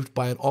was saved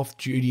by an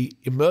off-duty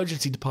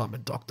emergency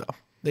department doctor.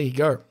 There you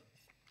go.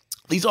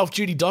 These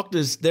off-duty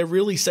doctors, they're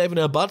really saving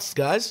our butts,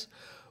 guys.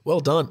 Well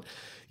done.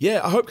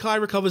 Yeah, I hope Kai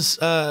recovers,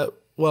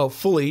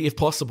 fully if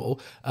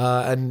possible.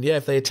 And yeah,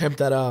 if they attempt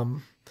that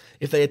limb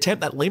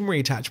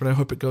reattachment, I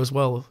hope it goes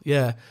well.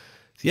 Yeah.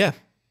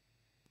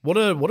 What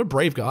a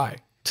brave guy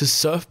to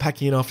surf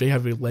back in after you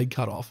have your leg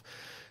cut off.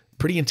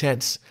 Pretty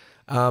intense.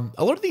 A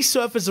lot of these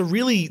surfers are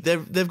really,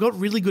 they've got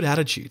really good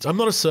attitudes. I'm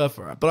not a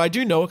surfer, but I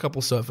do know a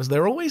couple surfers.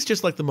 They're always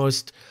just like the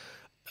most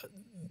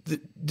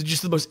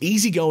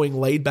easygoing,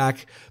 laid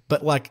back,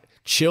 but like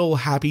chill,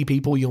 happy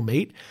people you'll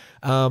meet.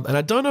 And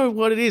I don't know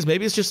what it is.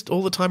 Maybe it's just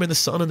all the time in the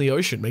sun and the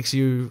ocean makes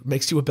you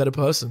a better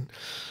person.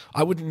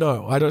 I wouldn't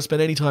know. I don't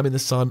spend any time in the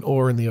sun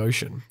or in the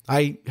ocean.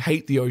 I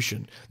hate the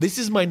ocean. This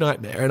is my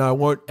nightmare, and I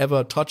won't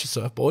ever touch a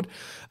surfboard.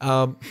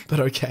 But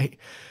okay.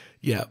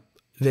 Yeah,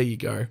 there you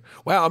go.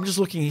 Wow, I'm just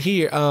looking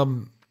here.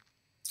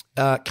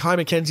 Kai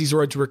Mackenzie's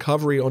road to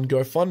recovery on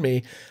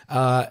GoFundMe.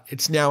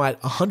 It's now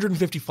at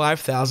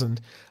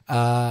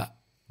 $155,000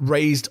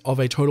 raised of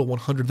a total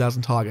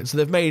 100,000 target. So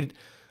they've made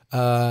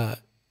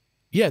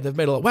they've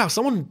made a lot. Wow,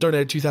 someone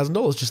donated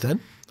 $2,000 just then.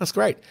 That's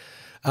great.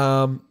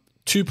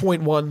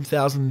 2.1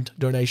 thousand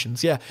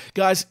donations. Yeah,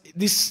 guys,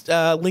 this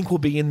link will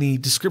be in the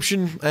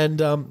description, and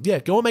go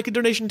and make a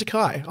donation to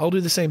Kai. I'll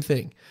do the same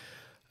thing.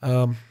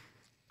 Wow.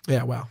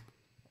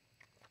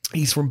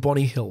 He's from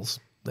Bonny Hills.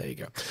 There you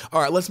go.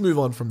 All right, let's move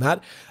on from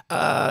that.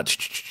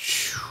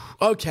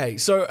 Okay,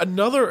 so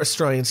another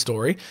Australian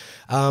story.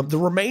 The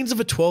remains of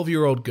a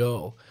 12-year-old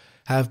girl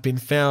have been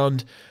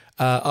found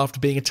after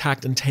being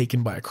attacked and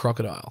taken by a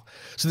crocodile.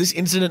 So this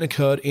incident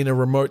occurred in a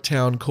remote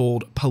town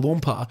called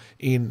Palumpa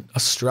in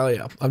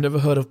Australia. I've never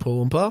heard of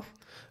Palumpa,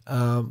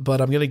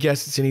 but I'm going to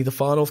guess it's in either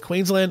Far North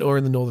Queensland or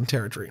in the Northern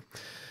Territory.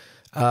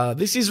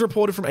 This is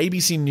reported from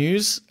ABC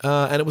News,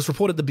 and it was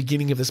reported at the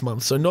beginning of this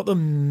month. So not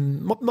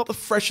the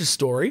freshest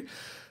story,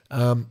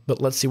 but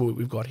let's see what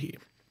we've got here.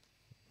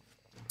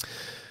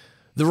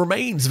 The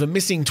remains of a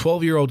missing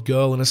 12-year-old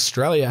girl in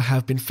Australia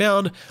have been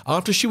found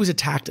after she was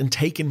attacked and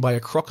taken by a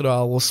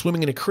crocodile while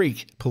swimming in a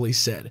creek, police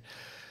said.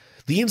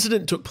 The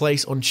incident took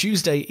place on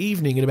Tuesday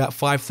evening at about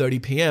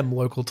 5:30 p.m.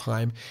 local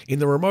time in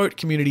the remote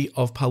community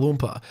of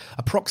Palumpa,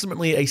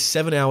 approximately a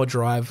 7-hour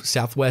drive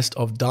southwest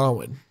of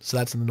Darwin. So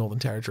that's in the Northern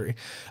Territory.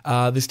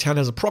 This town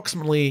has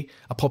approximately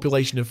a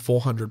population of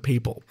 400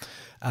 people.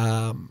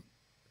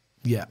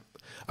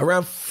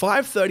 Around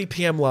 5:30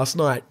 p.m. last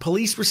night,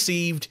 police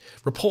received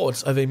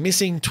reports of a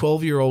missing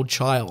 12-year-old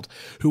child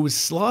who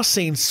was last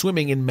seen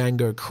swimming in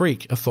Mango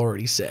Creek,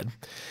 authorities said.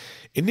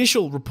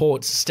 Initial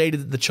reports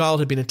stated that the child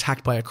had been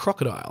attacked by a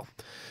crocodile.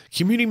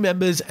 Community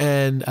members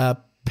and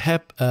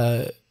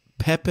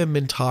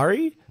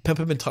Peppermentari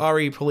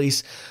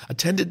police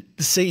attended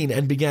the scene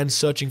and began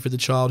searching for the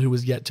child who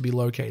was yet to be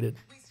located.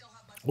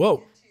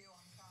 Whoa.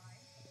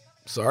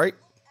 Sorry.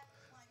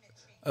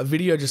 A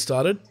video just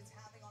started.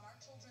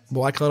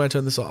 Why can't I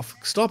turn this off?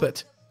 Stop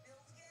it.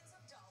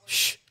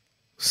 Shh.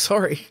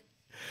 Sorry.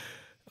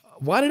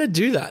 Why did it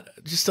do that?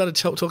 I just started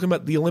talking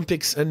about the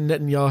Olympics and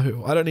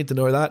Netanyahu. I don't need to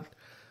know that.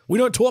 We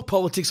don't talk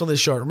politics on this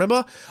show,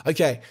 remember?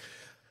 Okay.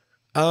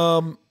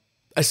 A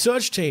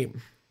search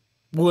team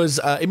was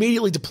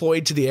immediately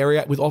deployed to the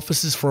area with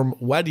officers from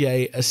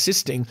Wadye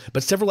assisting,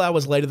 but several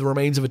hours later the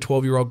remains of a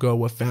 12-year-old girl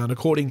were found,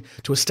 according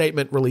to a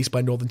statement released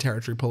by Northern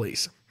Territory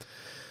Police.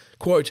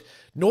 Quote,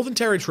 Northern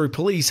Territory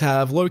Police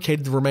have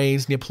located the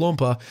remains near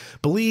Palumpa,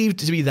 believed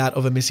to be that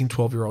of a missing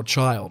 12-year-old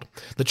child.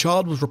 The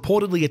child was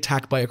reportedly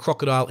attacked by a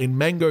crocodile in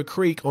Mango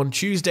Creek on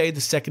Tuesday, the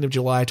 2nd of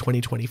July,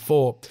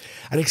 2024.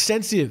 An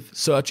extensive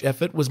search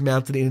effort was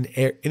mounted in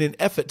an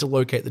effort to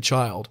locate the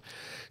child.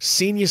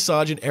 Senior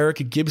Sergeant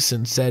Erica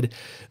Gibson said,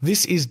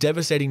 "This is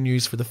devastating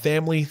news for the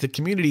family, the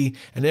community,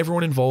 and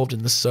everyone involved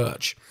in the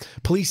search.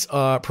 Police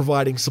are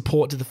providing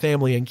support to the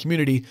family and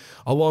community,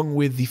 along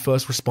with the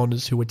first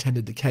responders who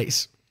attended the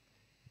case."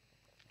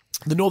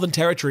 The Northern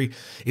Territory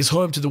is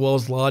home to the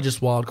world's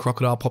largest wild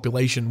crocodile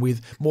population,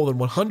 with more than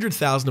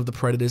 100,000 of the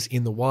predators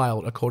in the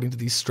wild, according to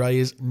the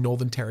Australia's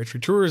Northern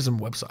Territory Tourism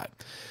website.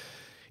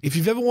 If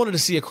you've ever wanted to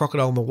see a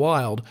crocodile in the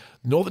wild,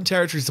 Northern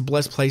Territory is the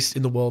best place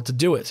in the world to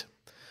do it.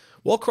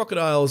 While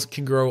crocodiles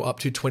can grow up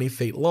to 20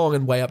 feet long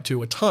and weigh up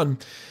to a ton,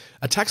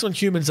 attacks on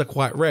humans are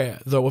quite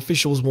rare, though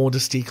officials warn to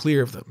steer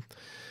clear of them.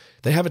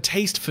 They have a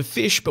taste for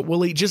fish, but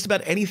will eat just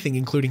about anything,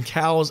 including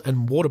cows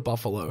and water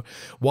buffalo,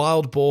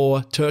 wild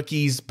boar,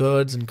 turkeys,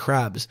 birds, and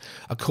crabs,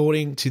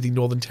 according to the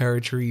Northern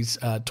Territory's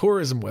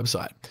tourism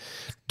website.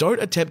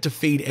 Don't attempt to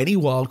feed any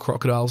wild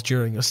crocodiles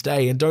during your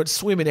stay, and don't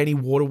swim in any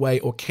waterway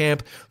or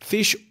camp,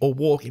 fish, or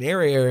walk in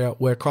area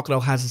where crocodile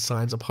hazard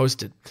signs are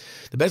posted.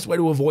 The best way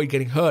to avoid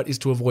getting hurt is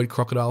to avoid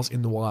crocodiles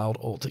in the wild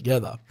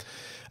altogether.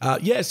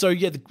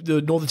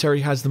 The Northern Territory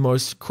has the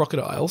most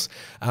crocodiles,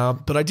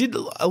 but I did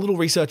a little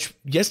research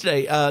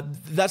yesterday.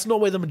 That's not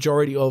where the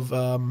majority of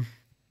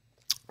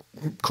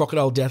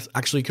crocodile deaths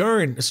actually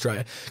occur in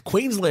Australia.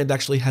 Queensland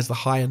actually has the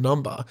higher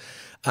number,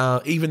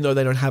 even though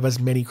they don't have as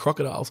many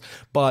crocodiles.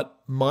 But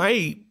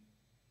my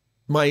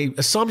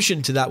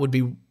assumption to that would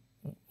be,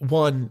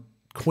 one,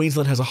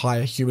 Queensland has a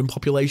higher human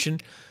population,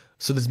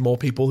 so there's more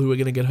people who are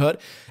going to get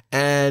hurt.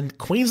 And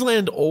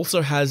Queensland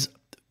also has,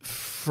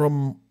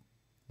 from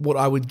what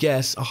I would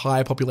guess, a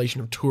higher population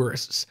of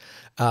tourists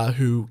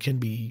who can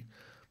be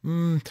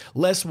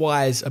less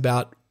wise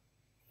about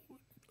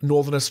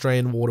Northern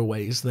Australian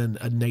waterways than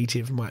a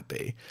native might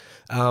be.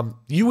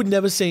 You would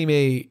never see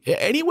me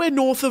anywhere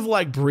north of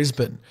like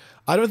Brisbane.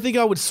 I don't think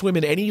I would swim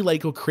in any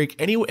lake or creek,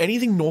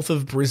 anything north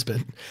of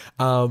Brisbane.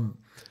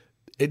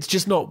 It's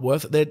just not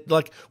worth it.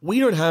 Like, we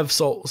don't have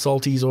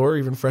salties or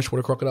even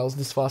freshwater crocodiles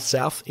this far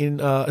south in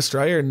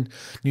Australia, in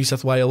New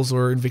South Wales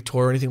or in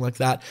Victoria or anything like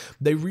that.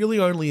 They really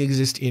only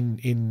exist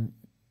in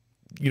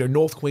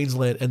North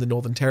Queensland and the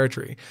Northern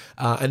Territory,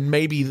 and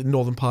maybe the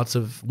northern parts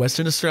of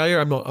Western Australia.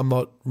 I'm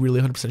not really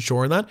 100%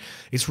 sure on that.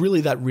 It's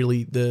really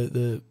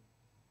the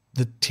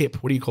tip.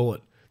 What do you call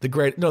it?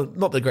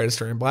 Not the Great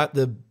Australian Bight,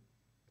 the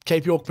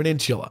Cape York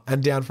Peninsula,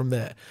 and down from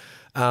there.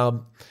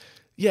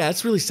 Yeah,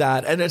 it's really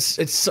sad, and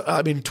it's.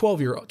 I mean,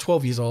 12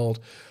 years old.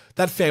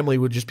 That family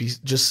would just be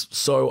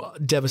so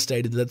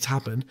devastated that it's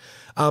happened.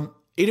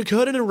 It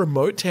occurred in a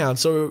remote town,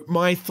 so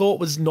my thought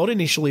was not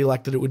initially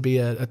like that it would be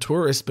a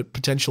tourist, but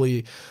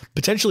potentially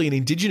an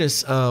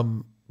Indigenous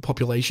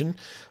population.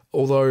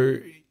 Although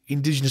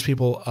Indigenous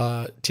people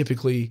are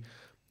typically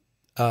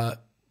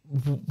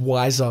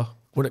wiser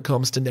when it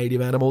comes to native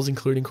animals,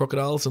 including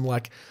crocodiles, and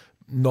like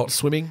not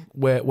swimming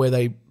where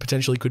they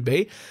potentially could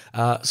be.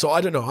 So I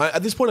don't know.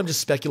 At this point, I'm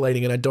just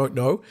speculating, and I don't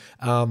know.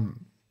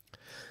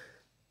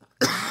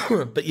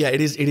 But yeah,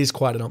 it is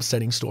quite an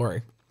upsetting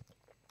story.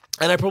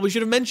 And I probably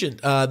should have mentioned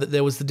that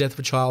there was the death of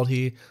a child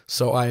here,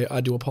 so I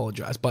do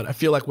apologize. But I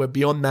feel like we're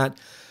beyond that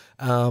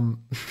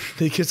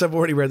because I've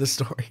already read the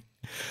story.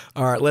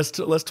 All right, let's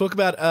talk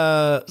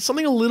about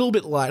something a little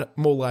bit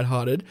more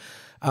lighthearted.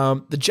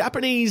 The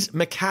Japanese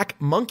macaque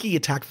monkey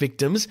attack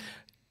victims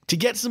to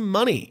get some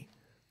money.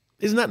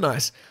 Isn't that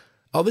nice?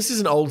 Oh, this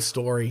is an old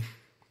story.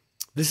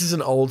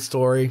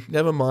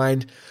 Never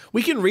mind.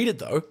 We can read it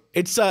though.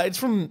 It's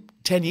from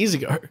 10 years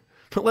ago.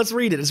 But let's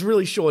read it. It's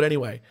really short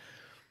anyway.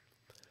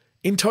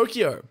 In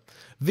Tokyo,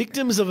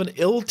 Victims of an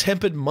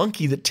ill-tempered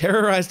monkey that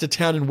terrorized a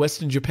town in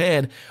western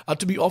Japan are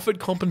to be offered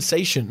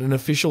compensation, an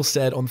official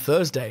said on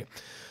Thursday.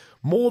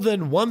 More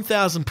than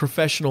 1,000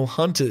 professional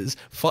hunters,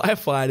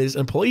 firefighters,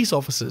 and police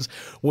officers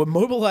were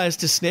mobilized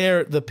to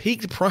snare the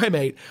peaked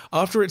primate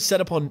after it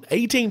set upon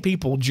 18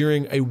 people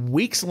during a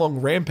weeks-long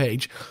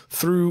rampage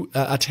through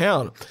a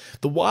town.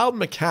 The wild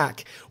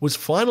macaque was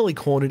finally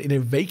cornered in a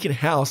vacant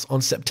house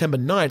on September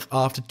 9th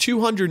after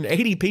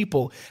 280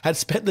 people had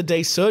spent the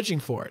day searching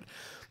for it.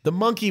 The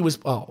monkey was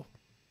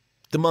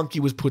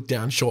put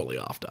down shortly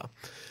after.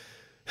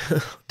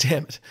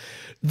 Damn it.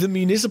 The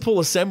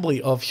Municipal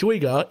Assembly of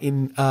Hyuga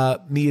in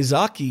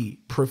Miyazaki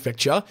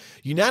Prefecture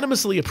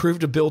unanimously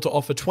approved a bill to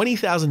offer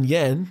 20,000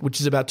 yen, which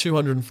is about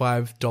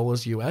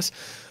 $205 US,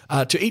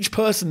 to each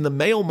person the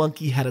male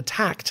monkey had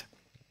attacked.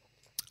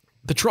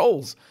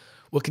 Patrols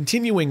were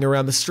continuing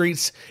around the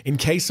streets in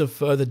case of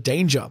further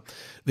danger,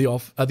 the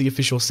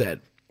official said.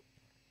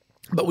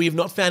 But we have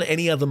not found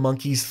any other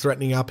monkeys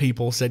threatening our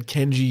people, said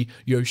Kenji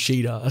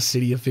Yoshida, a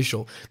city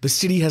official. The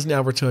city has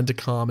now returned to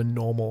calm and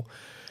normal.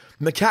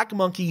 Macaque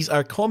monkeys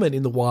are common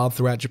in the wild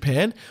throughout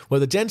Japan, where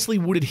the densely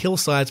wooded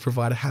hillsides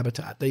provide a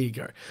habitat. There you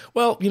go.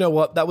 Well, you know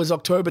what? That was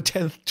October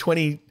 10th,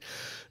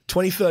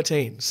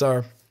 2013.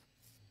 So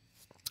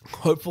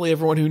hopefully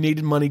everyone who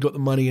needed money got the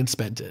money and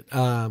spent it.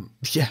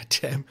 Yeah,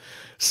 damn.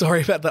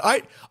 Sorry about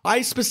that.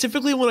 I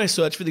specifically, when I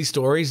search for these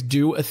stories,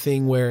 do a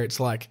thing where it's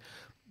like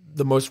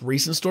the most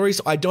recent stories.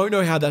 So I don't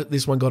know how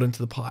this one got into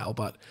the pile,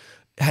 but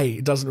hey,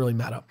 it doesn't really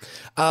matter.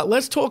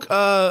 Let's talk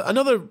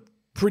another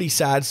pretty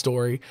sad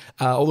story,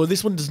 although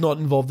this one does not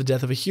involve the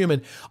death of a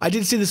human. I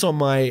did see this on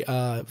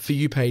my For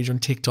You page on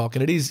TikTok,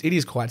 and it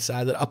is quite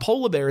sad that a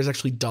polar bear has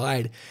actually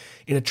died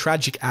in a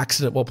tragic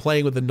accident while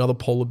playing with another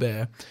polar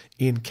bear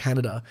in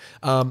Canada.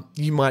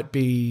 You might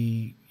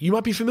be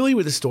familiar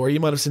with the story. You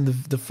might have seen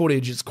the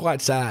footage. It's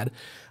quite sad.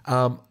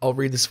 I'll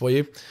read this for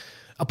you.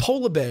 A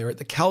polar bear at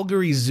the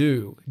Calgary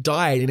Zoo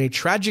died in a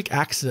tragic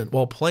accident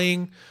while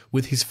playing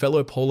with his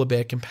fellow polar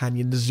bear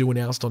companion, the zoo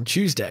announced on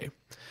Tuesday.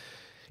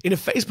 In a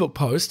Facebook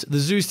post, the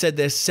zoo said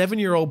their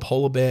 7-year-old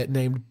polar bear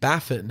named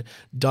Baffin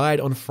died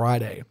on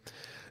Friday.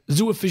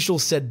 Zoo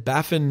officials said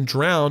Baffin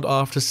drowned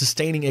after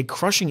sustaining a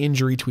crushing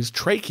injury to his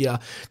trachea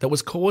that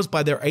was caused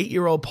by their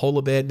 8-year-old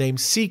polar bear named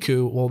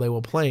Siku while they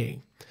were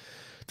playing.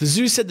 The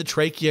zoo said the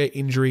trachea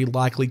injury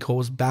likely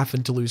caused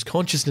Baffin to lose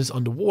consciousness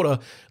underwater,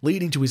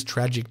 leading to his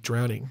tragic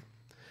drowning.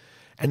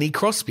 Annie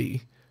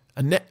Crosby,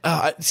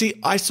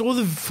 I saw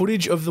the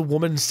footage of the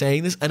woman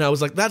saying this, and I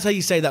was like, that's how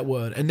you say that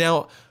word. And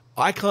now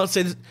I can't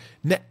say this.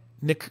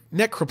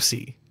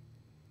 Necropsy.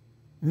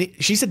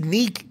 She said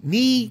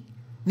necropsy.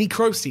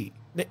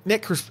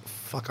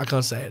 Fuck, I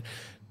can't say it.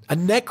 A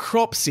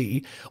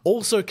necropsy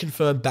also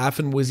confirmed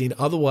Baffin was in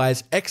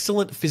otherwise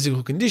excellent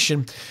physical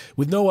condition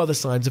with no other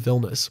signs of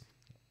illness.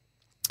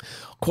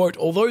 Quote,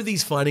 although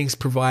these findings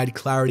provide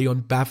clarity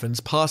on Baffin's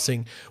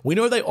passing, we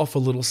know they offer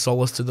little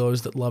solace to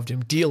those that loved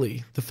him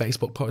dearly, the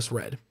Facebook post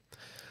read.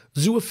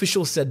 Zoo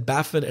officials said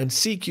Baffin and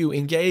CQ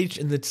engaged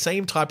in the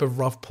same type of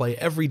rough play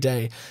every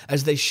day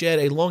as they shared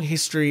a long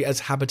history as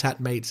habitat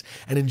mates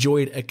and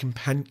enjoyed a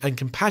companion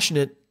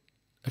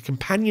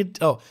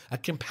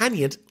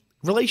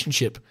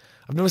relationship.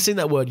 I've never seen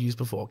that word used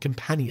before,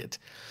 companion.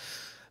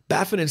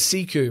 Baffin and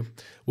Siku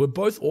were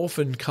both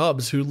orphaned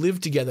cubs who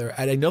lived together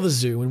at another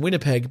zoo in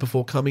Winnipeg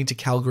before coming to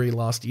Calgary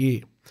last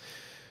year.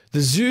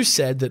 The zoo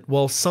said that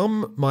while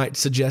some might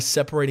suggest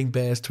separating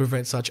bears to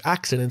prevent such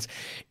accidents,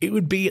 it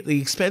would be at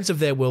the expense of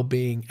their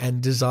well-being and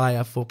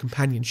desire for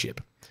companionship.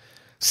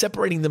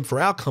 Separating them for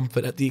our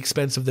comfort at the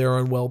expense of their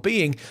own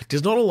well-being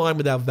does not align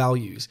with our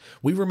values.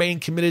 We remain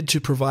committed to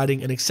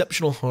providing an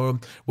exceptional home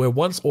where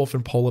once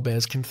orphaned polar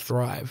bears can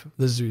thrive,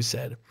 the zoo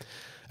said.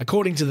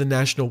 According to the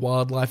National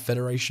Wildlife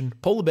Federation,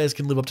 polar bears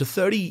can live up to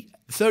 30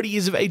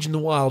 years of age in the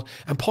wild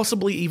and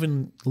possibly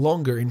even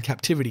longer in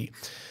captivity.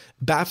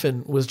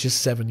 Baffin was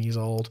just 7 years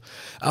old.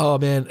 Oh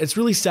man, it's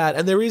really sad.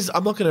 And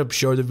I'm not going to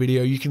show the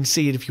video. You can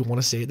see it if you want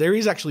to see it. There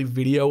is actually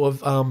video of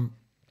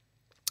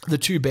the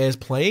two bears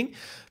playing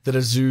that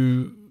a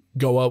zoo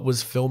goer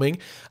was filming.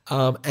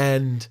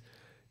 And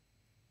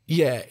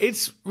yeah,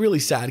 it's really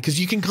sad because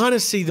you can kind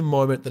of see the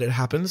moment that it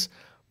happens,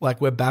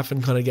 like where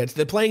Baffin kind of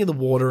they're playing in the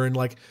water and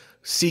like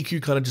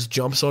CQ kind of just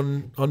jumps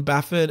on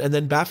Baffin, and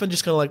then Baffin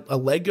just kind of like a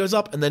leg goes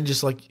up and then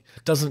just like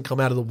doesn't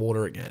come out of the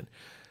water again.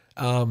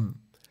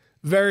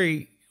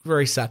 Very,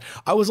 very sad.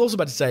 I was also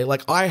about to say,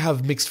 like, I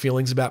have mixed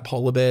feelings about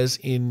polar bears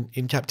in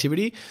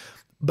captivity,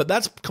 but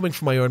that's coming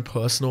from my own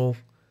personal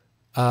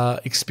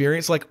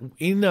experience. Like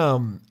in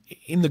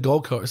the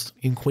Gold Coast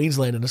in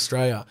Queensland in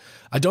Australia,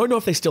 I don't know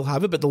if they still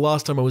have it, but the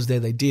last time I was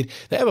there, they did.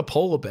 They have a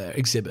polar bear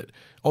exhibit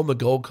on the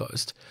Gold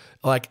Coast.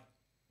 Like,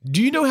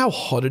 do you know how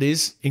hot it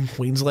is in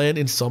Queensland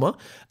in summer?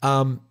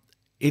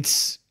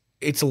 It's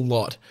a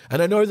lot.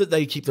 And I know that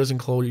they keep those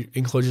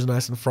enclosures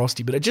nice and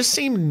frosty, but it just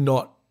seemed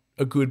not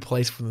a good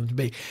place for them to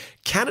be.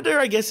 Canada,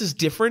 I guess, is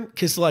different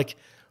because like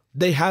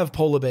they have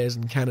polar bears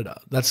in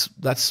Canada.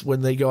 That's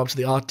when they go up to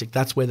the Arctic.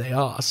 That's where they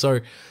are.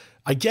 So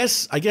I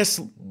guess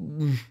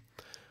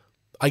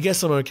I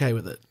guess I'm okay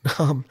with it.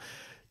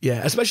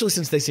 Yeah, especially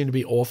since they seem to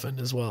be orphaned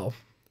as well.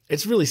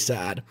 It's really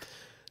sad.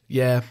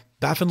 Yeah,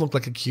 Baffin looked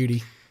like a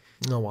cutie.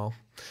 Oh well.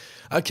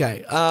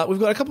 Okay, we've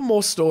got a couple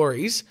more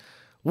stories,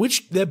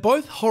 which they're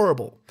both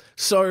horrible.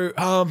 So,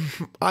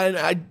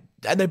 and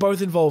they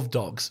both involve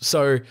dogs.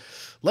 So,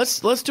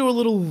 let's do a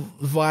little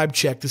vibe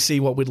check to see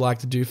what we'd like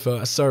to do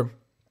first. So,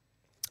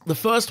 the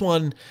first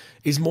one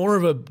is more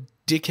of a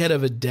dickhead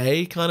of a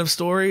day kind of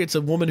story. It's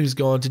a woman who's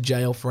gone to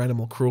jail for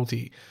animal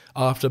cruelty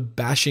after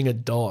bashing a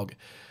dog.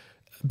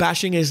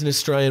 Bashing is an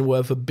Australian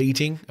word for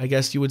beating, I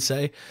guess you would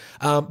say.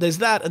 There's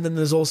that, and then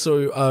there's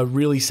also a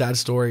really sad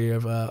story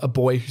of a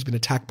boy who's been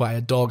attacked by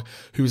a dog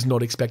who is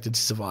not expected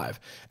to survive.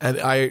 And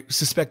I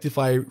suspect if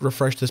I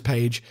refresh this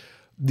page,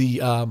 the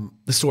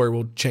story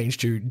will change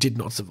to did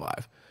not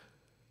survive.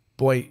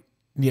 Boy,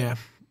 yeah.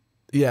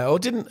 Yeah, or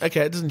didn't.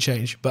 Okay, it doesn't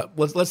change, but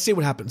let's see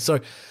what happens. So,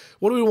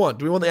 what do we want?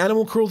 Do we want the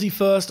animal cruelty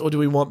first, or do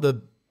we want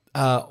the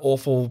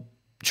awful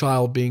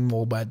child being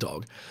mauled by a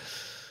dog?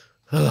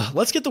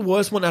 Let's get the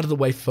worst one out of the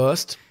way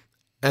first,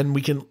 and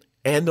we can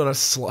end on a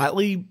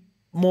slightly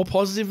more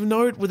positive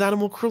note with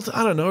animal cruelty.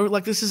 I don't know,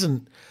 like this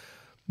isn't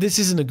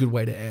a good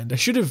way to end. I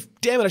should have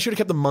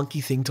kept the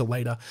monkey thing till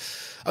later.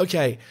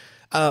 Okay,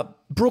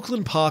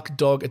 Brooklyn Park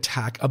dog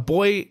attack. A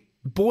boy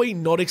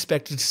not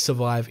expected to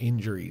survive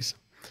injuries.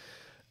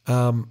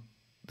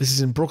 This is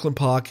in Brooklyn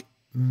Park,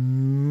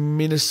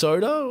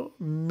 Minnesota,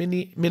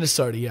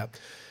 yeah.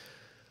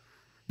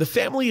 The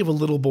family of a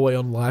little boy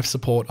on life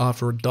support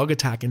after a dog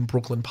attack in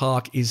Brooklyn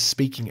Park is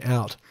speaking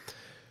out.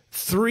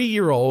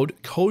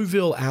 3-year-old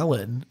Coville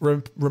Allen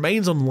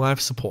remains on life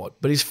support,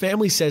 but his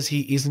family says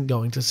he isn't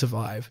going to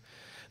survive.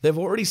 They've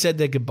already said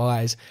their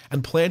goodbyes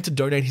and plan to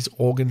donate his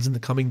organs in the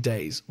coming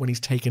days when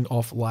he's taken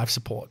off life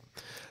support.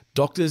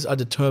 Doctors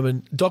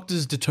determined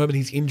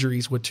his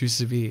injuries were too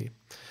severe.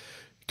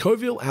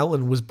 Coville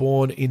Allen was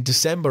born in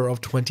December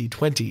of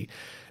 2020.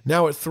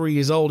 Now at 3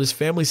 years old, his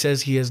family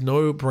says he has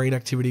no brain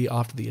activity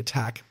after the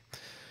attack.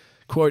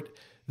 Quote,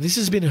 "This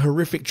has been a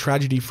horrific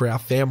tragedy for our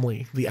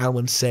family," the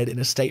Allens said in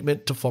a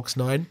statement to Fox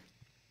 9.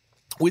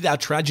 "With our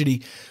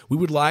tragedy, we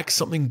would like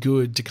something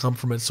good to come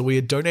from it, so we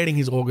are donating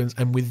his organs,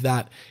 and with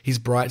that, his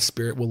bright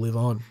spirit will live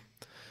on."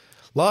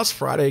 Last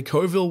Friday,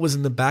 Coville was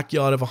in the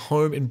backyard of a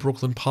home in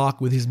Brooklyn Park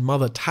with his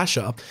mother,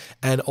 Tasha,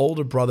 and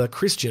older brother,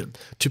 Christian,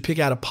 to pick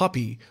out a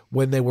puppy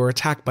when they were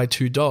attacked by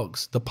 2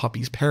 dogs, the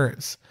puppy's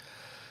parents.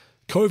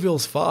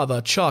 Coville's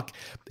father, Chuck,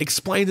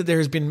 explained that there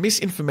has been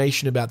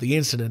misinformation about the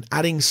incident,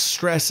 adding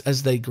stress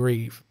as they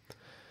grieve.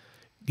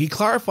 He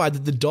clarified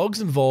that the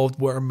dogs involved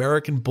were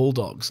American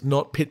bulldogs,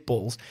 not pit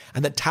bulls,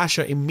 and that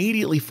Tasha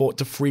immediately fought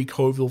to free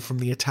Coville from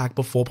the attack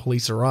before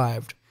police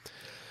arrived.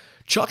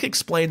 Chuck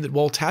explained that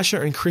while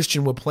Tasha and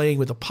Christian were playing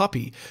with a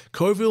puppy,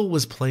 Coville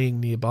was playing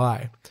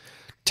nearby.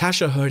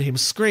 Tasha heard him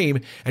scream,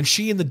 and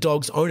she and the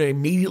dog's owner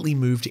immediately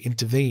moved to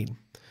intervene.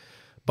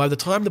 By the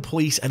time the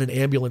police and an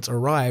ambulance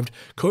arrived,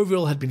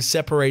 Coville had been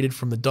separated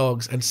from the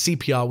dogs and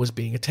CPR was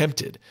being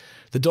attempted.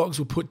 The dogs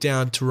were put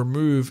down to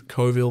remove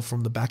Coville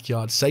from the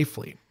backyard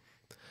safely.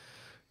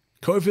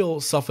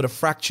 Coville suffered a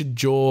fractured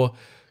jaw,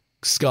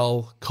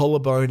 skull,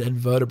 collarbone, and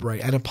vertebrae,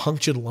 and a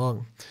punctured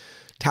lung.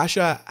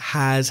 Tasha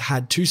has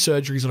had 2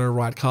 surgeries on her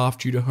right calf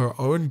due to her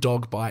own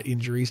dog bite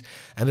injuries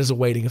and is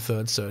awaiting a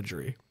 3rd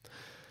surgery.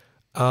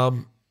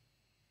 Yeah,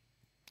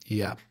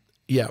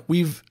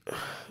 we've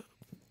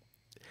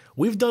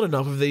done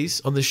enough of these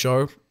on the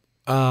show,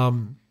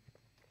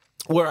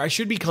 where I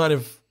should be kind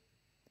of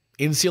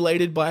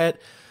insulated by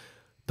it,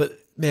 but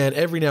man,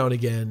 every now and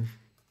again,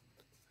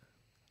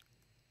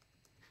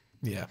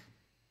 yeah,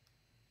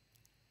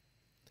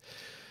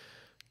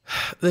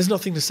 there's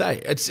nothing to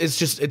say. It's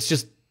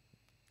just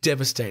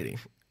devastating.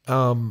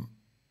 And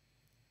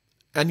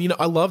you know,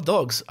 I love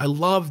dogs.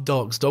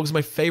 Dogs are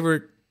my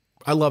favorite.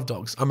 I love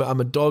dogs. I'm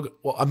a dog.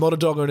 Well, I'm not a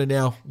dog owner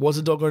now. Was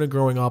a dog owner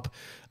growing up.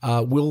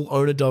 Will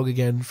own a dog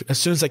again as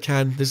soon as I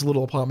can. This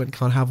little apartment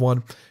can't have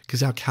one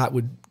because our cat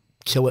would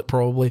kill it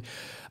probably.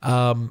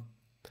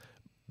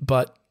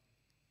 But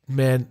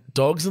man,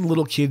 dogs and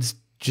little kids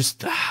just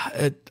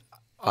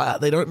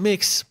they don't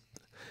mix.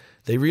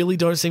 They really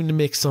don't seem to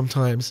mix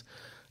sometimes.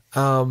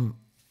 All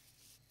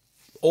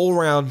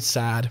round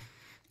sad.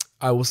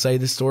 I will say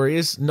this story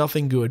is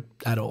nothing good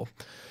at all.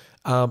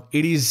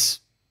 It is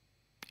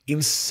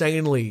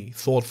insanely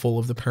thoughtful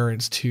of the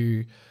parents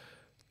to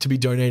be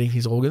donating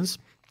his organs,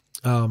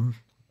 to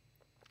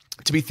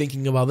be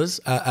thinking of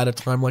others at a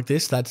time like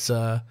this. That's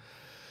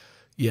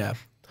yeah.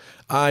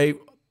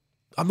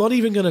 I'm not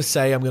even going to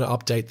say I'm going to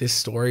update this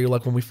story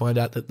like when we find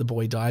out that the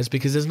boy dies,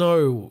 because there's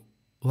no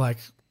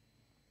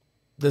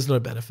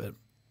benefit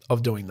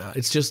of doing that.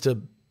 It's just a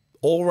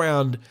all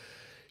round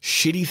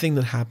shitty thing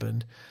that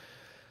happened.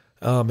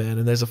 Oh man,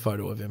 and there's a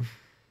photo of him.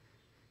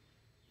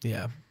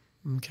 Yeah.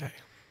 Okay.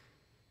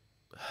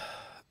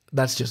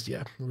 That's just,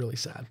 yeah, really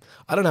sad.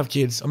 I don't have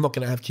kids. I'm not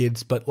going to have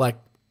kids, but like,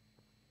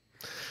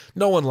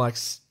 no one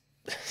likes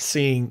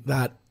seeing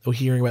that or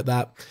hearing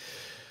about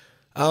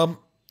that.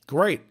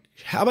 Great.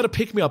 How about a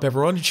pick me up,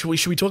 everyone? Should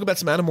we talk about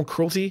some animal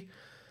cruelty?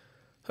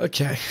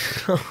 Okay.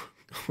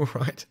 All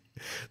right.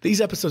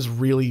 These episodes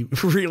really,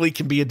 really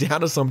can be a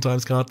downer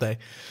sometimes, can't they?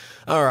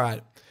 All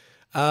right.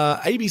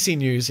 ABC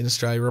News in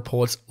Australia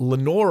reports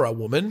Lenora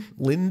woman,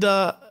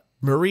 Linda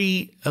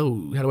Marie, how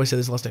do I say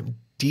this last name?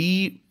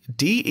 Deworbois.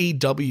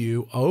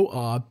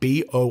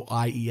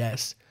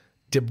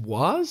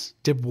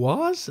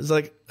 Deboise? Is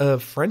like a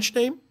French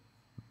name?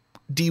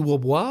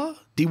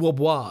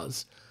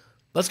 Deworbois.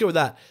 Let's go with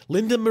that.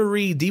 Linda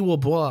Marie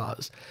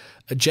Deworbois,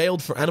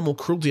 jailed for animal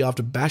cruelty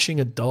after bashing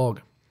a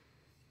dog.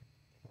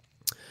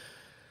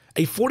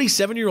 A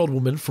 47-year-old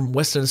woman from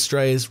Western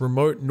Australia's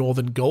remote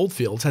northern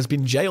goldfields has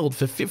been jailed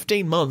for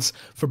 15 months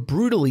for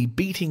brutally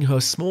beating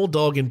her small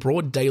dog in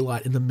broad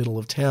daylight in the middle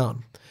of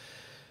town.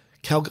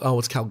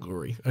 It's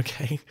Kalgoorlie.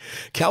 Okay.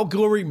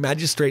 Kalgoorlie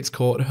Magistrates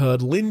Court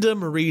heard Linda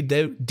Marie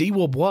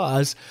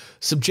Deworbois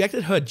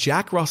subjected her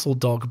Jack Russell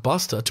dog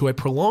Buster to a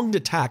prolonged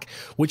attack,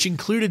 which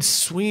included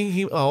swinging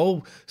him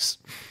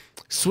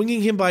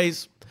by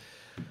his...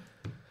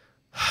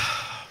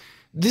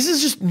 This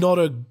is just not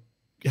a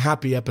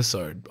happy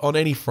episode on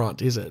any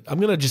front, is it? I'm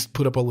going to just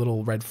put up a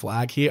little red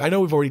flag here. I know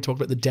we've already talked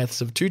about the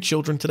deaths of 2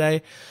 children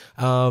today.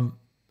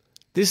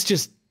 This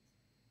just...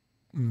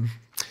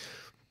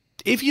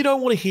 If you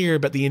don't want to hear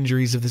about the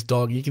injuries of this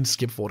dog, you can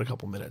skip forward a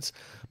couple minutes,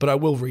 but I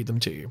will read them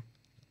to you.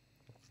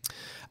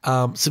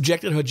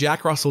 Subjected her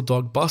Jack Russell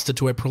dog Buster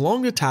to a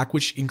prolonged attack,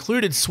 which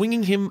included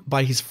swinging him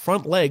by his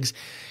front legs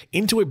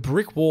into a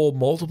brick wall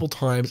multiple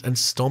times and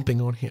stomping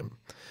on him.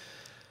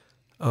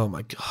 Oh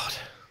my God.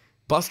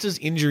 Buster's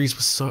injuries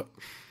were so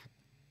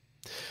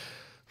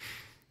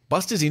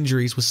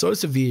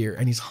severe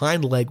and his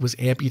hind leg was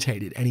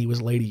amputated and he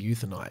was later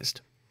euthanized.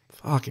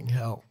 Fucking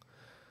hell.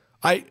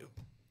 I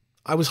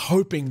was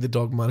hoping the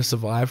dog might have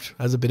survived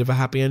as a bit of a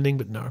happy ending,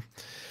 but no.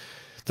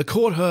 The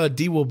court heard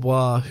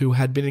Deworbois, who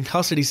had been in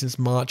custody since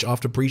March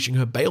after breaching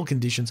her bail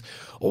conditions,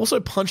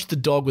 also punched the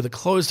dog with a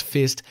closed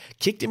fist,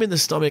 kicked him in the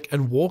stomach,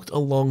 and walked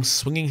along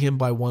swinging him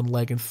by one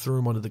leg and threw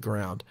him onto the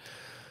ground.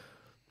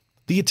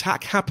 The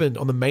attack happened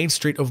on the main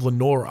street of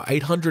Lenora,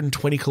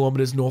 820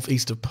 kilometres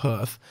northeast of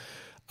Perth,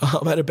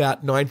 at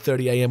about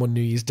 9:30 a.m. on New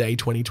Year's Day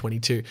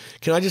 2022.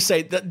 Can I just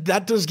say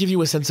that does give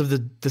you a sense of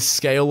the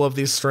scale of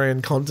the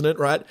Australian continent,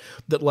 right?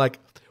 That like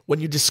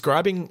when you're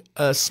describing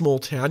a small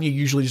town, you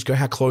usually just go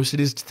how close it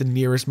is to the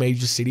nearest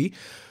major city.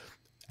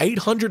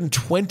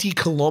 820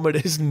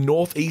 kilometres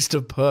northeast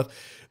of Perth.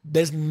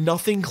 There's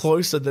nothing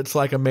closer that's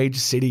like a major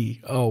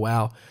city. Oh,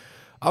 wow.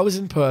 I was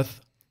in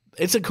Perth.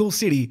 It's a cool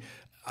city.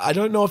 I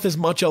don't know if there's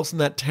much else in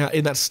that town,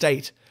 in that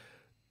state,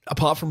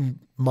 apart from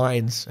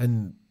mines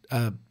and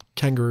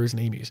kangaroos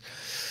and emus.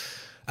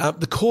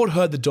 The court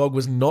heard the dog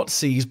was not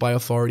seized by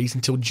authorities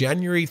until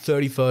January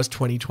 31st,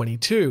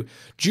 2022,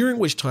 during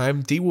which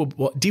time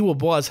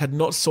Deworbois had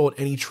not sought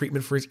any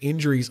treatment for his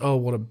injuries. Oh,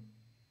 what a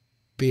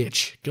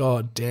bitch.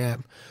 God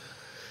damn.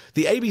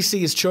 The ABC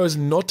has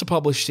chosen not to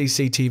publish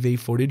CCTV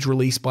footage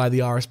released by the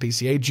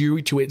RSPCA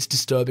due to its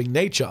disturbing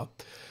nature.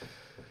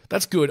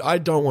 That's good. I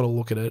don't want to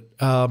look at it.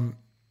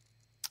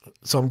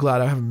 So I'm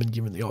glad I haven't been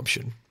given the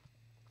option.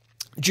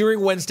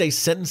 During Wednesday's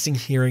sentencing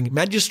hearing,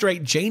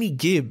 Magistrate Janie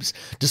Gibbs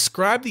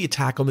described the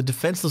attack on the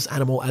defenseless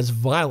animal as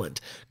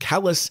violent,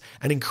 callous,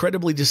 and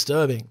incredibly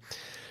disturbing.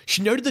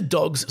 She noted the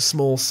dog's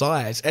small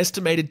size,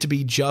 estimated to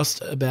be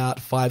just about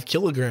 5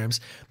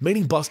 kilograms,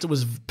 meaning Buster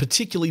was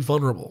particularly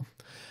vulnerable.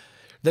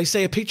 They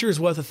say a picture is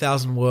worth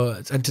 1,000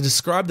 words, and to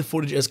describe the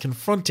footage as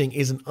confronting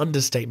is an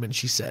understatement,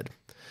 she said.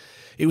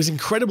 It was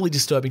incredibly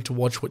disturbing to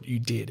watch what you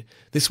did.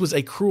 This was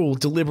a cruel,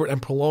 deliberate,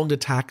 and prolonged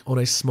attack on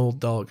a small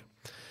dog.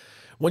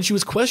 When she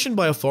was questioned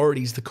by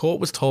authorities, the court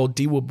was told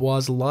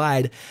Deworbois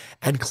lied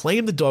and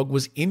claimed the dog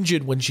was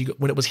injured when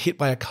it was hit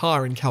by a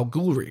car in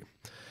Kalgoorlie.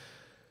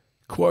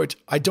 Quote,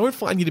 "I don't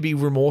find you to be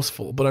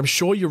remorseful, but I'm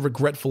sure you're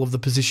regretful of the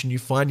position you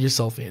find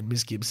yourself in,"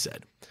 Ms. Gibbs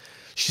said.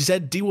 She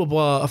said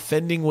Deworbois'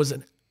 offending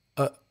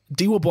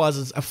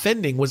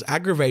was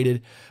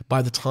aggravated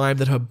by the time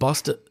that her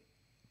Buster...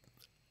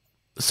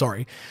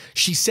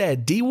 She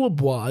said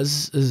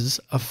Deworbois'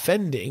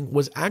 offending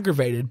was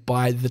aggravated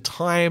by the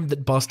time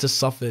that Buster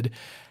suffered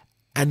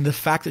and the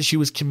fact that she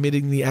was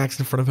committing the acts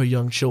in front of her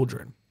young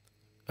children.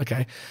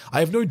 Okay.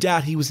 "I have no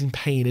doubt he was in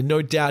pain and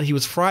no doubt he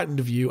was frightened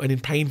of you and in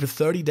pain for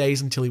 30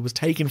 days until he was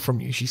taken from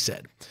you," she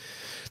said.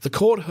 The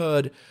court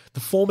heard the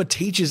former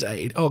teacher's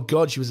aide, oh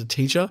God, she was a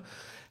teacher,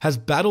 has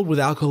battled with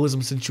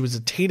alcoholism since she was a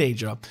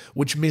teenager,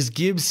 which Ms.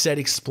 Gibbs said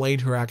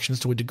explained her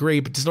actions to a degree,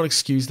 but does not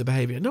excuse the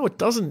behavior. No, it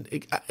doesn't.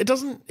 It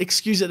doesn't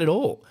excuse it at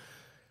all.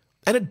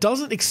 And it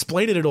doesn't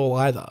explain it at all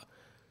either.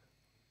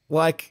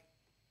 Like,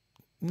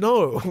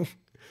 no.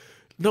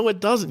 No, it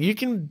doesn't. You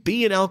can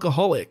be an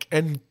alcoholic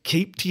and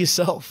keep to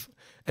yourself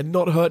and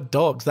not hurt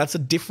dogs. That's a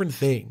different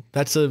thing.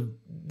 That's a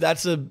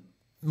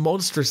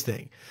monstrous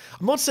thing.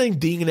 I'm not saying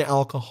being an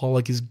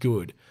alcoholic is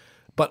good,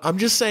 but I'm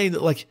just saying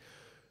that, like,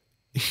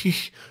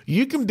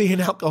 you can be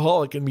an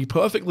alcoholic and be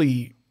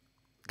perfectly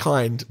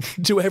kind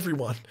to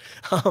everyone.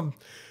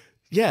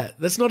 Yeah,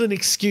 that's not an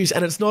excuse,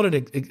 and it's not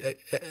an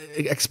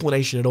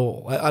explanation at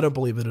all. I don't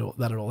believe that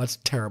at all. That's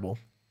terrible.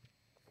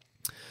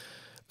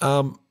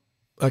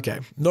 Okay,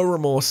 no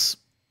remorse,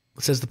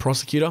 says the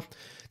prosecutor.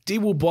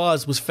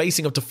 DeWilbois was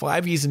facing up to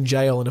 5 years in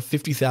jail and a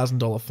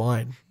 $50,000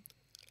 fine.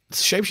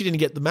 It's a shame she didn't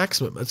get the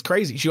maximum. That's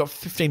crazy. She got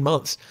 15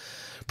 months.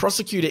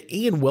 Prosecutor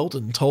Ian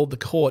Weldon told the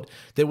court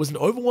there was an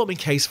overwhelming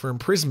case for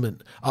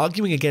imprisonment,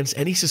 arguing against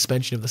any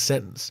suspension of the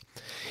sentence.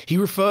 He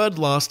referred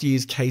last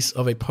year's case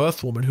of a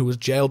Perth woman who was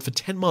jailed for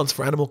 10 months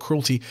for animal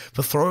cruelty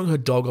for throwing her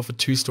dog off a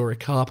 2-story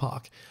car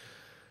park.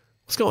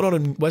 What's going on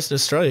in Western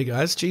Australia,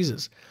 guys?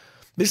 Jesus.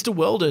 Mr.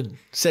 Weldon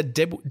said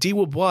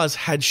DeWilbois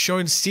had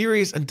shown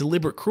serious and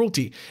deliberate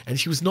cruelty, and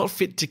she was not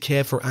fit to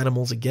care for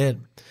animals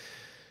again.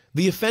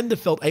 The offender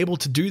felt able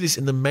to do this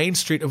in the main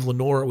street of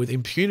Lenora with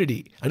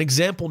impunity. An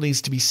example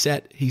needs to be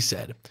set, he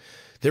said.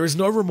 There is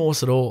no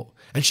remorse at all,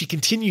 and she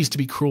continues to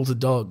be cruel to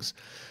dogs.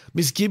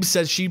 Ms. Gibbs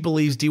says she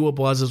believes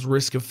DeWilbois'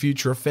 risk of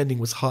future offending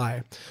was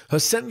high. Her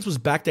sentence was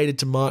backdated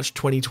to March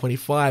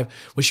 2025,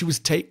 where she was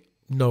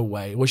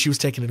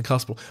taken into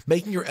custody,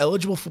 making her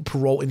eligible for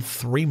parole in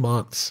 3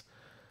 months.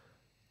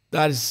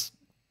 That's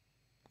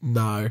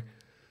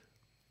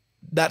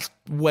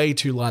way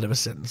too light of a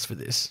sentence for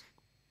this.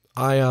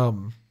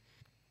 I'm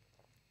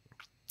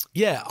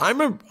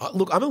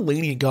a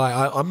lenient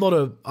guy.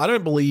 I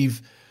don't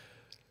believe,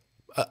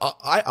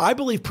 I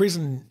believe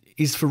prison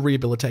is for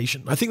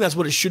rehabilitation. I think that's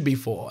what it should be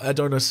for. I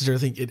don't necessarily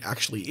think it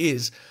actually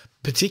is,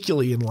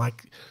 particularly in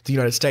like the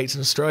United States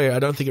and Australia. I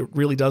don't think it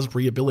really does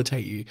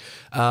rehabilitate you.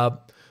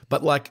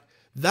 But like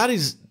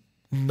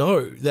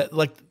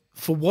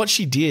for what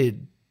she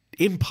did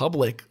in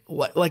public,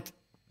 like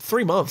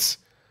 3 months,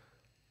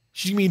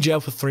 she's gonna be in jail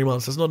for 3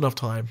 months. That's not enough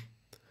time.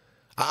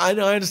 I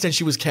understand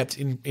she was kept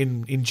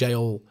in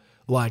jail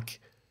like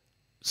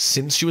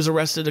since she was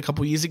arrested a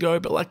couple years ago,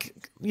 but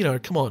like, you know,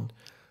 come on.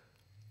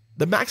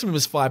 The maximum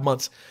is 5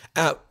 months,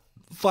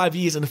 5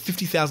 years and a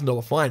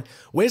 $50,000 fine.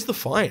 Where's the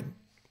fine?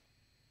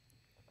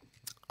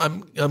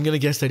 I'm gonna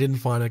guess they didn't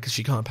fine her because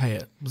she can't pay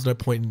it. There's no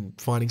point in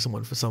fining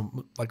someone for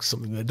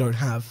something they don't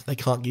have, they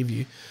can't give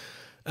you.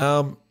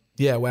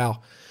 Yeah,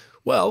 wow.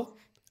 Well,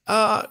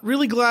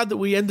 really glad that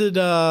we ended.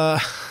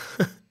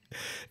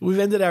 We've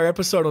ended our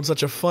episode on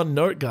such a fun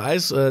note,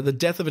 guys. The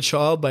death of a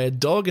child by a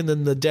dog, and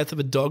then the death of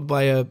a dog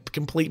by a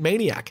complete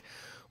maniac.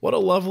 What a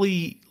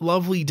lovely,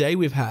 lovely day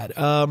we've had.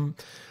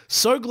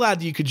 So glad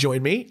that you could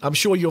join me. I'm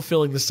sure you're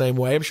feeling the same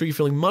way. I'm sure you're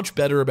feeling much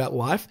better about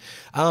life.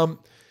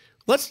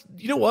 Let's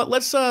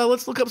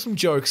look up some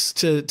jokes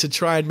to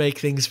try and make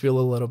things feel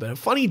a little better.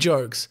 Funny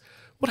jokes.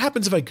 What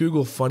happens if I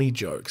Google funny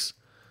jokes?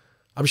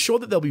 I'm sure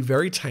that they'll be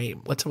very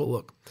tame. Let's have a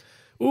look.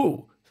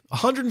 Ooh,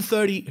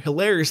 130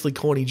 hilariously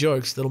corny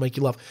jokes that'll make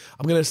you laugh.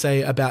 I'm going to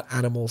say about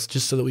animals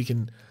just so that we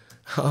can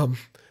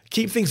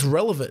keep things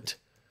relevant,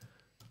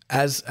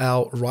 as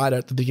our writer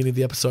at the beginning of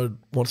the episode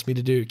wants me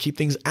to do. Keep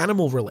things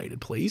animal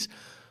related, please.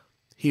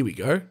 Here we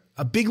go.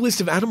 A big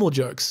list of animal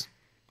jokes.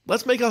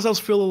 Let's make ourselves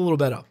feel a little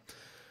better.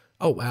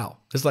 Oh, wow.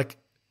 There's like,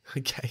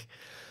 okay.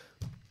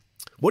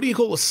 What do you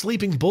call a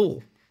sleeping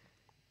bull?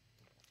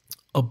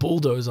 A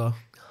bulldozer.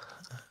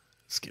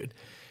 That's good.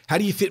 How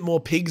do you fit more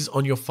pigs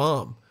on your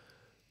farm?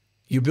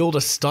 You build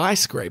a sty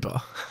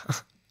scraper.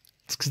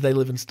 It's because they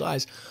live in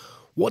sties.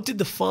 What did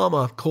the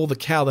farmer call the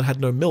cow that had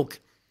no milk?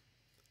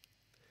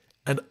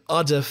 An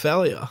udder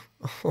failure.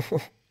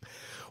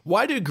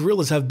 Why do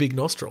gorillas have big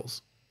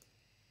nostrils?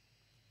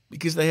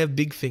 Because they have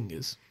big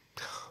fingers.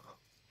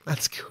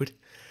 That's good.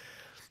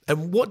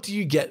 And what do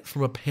you get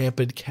from a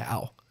pampered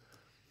cow?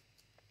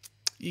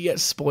 You get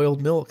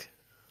spoiled milk.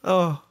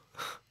 Oh.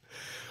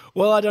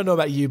 Well, I don't know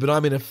about you, but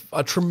I'm in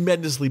a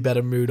tremendously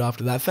better mood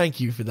after that. Thank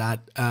you for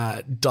that.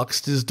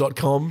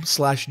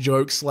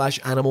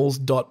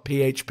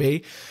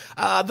 Ducksters.com/jokes/animals.php.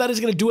 That is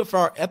going to do it for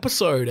our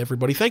episode,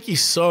 everybody. Thank you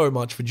so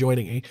much for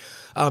joining me.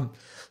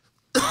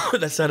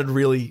 That sounded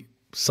really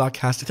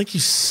sarcastic. Thank you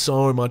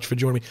so much for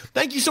joining me.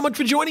 Thank you so much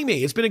for joining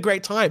me. It's been a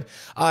great time.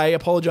 I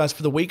apologize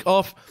for the week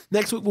off.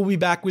 Next week we'll be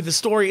back with a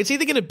story. It's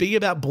either going to be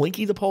about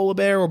Blinky the polar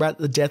bear or about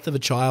the death of a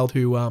child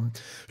who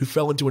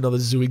fell into another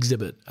zoo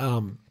exhibit.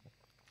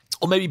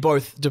 Or maybe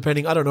both,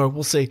 depending. I don't know.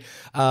 We'll see.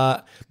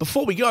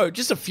 Before we go,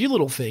 just a few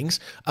little things.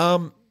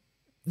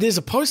 There's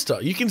a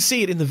poster. You can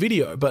see it in the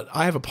video, but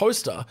I have a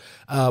poster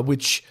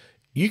which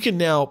you can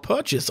now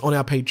purchase on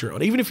our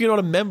Patreon. Even if you're not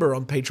a member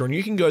on Patreon,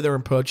 you can go there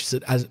and purchase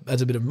it as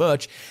a bit of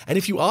merch. And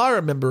if you are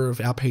a member of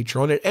our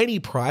Patreon at any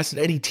price, at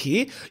any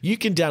tier, you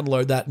can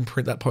download that and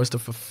print that poster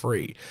for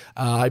free.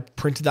 I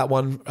printed that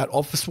one at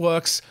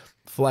Officeworks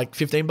for like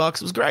 $15.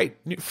 It was great.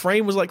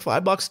 Frame was like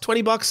 $5,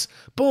 $20.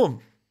 Boom.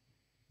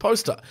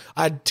 Poster.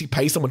 I had to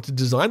pay someone to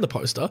design the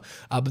poster,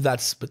 but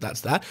that's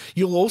that.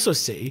 You'll also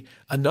see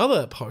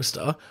another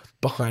poster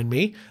behind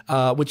me,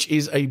 which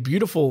is a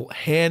beautiful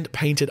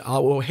hand-painted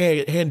art or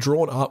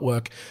hand-drawn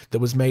artwork that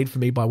was made for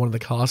me by one of the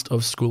cast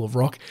of School of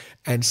Rock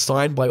and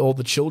signed by all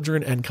the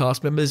children and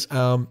cast members.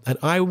 And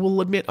I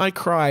will admit I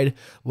cried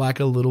like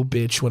a little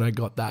bitch when I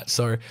got that.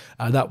 So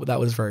that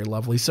was very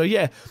lovely. So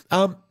yeah.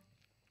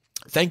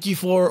 Thank you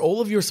for all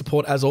of your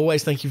support, as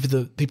always. Thank you for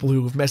the people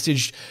who have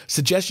messaged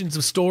suggestions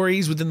of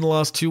stories within the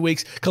last 2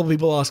 weeks. A couple of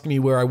people asking me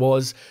where I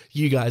was.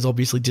 You guys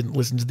obviously didn't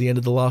listen to the end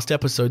of the last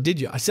episode, did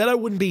you? I said I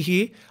wouldn't be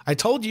here. I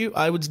told you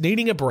I was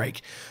needing a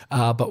break.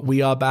 But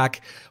we are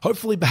back,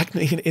 hopefully back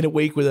in a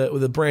week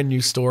with a brand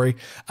new story.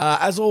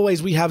 As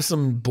always, we have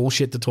some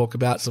bullshit to talk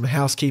about, some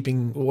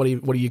housekeeping, what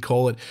do you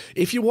call it?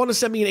 If you want to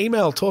send me an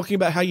email talking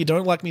about how you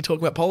don't like me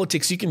talking about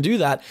politics, you can do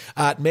that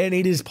at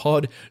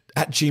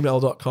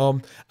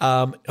maneaterspod@gmail.com.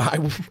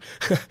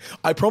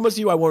 I promise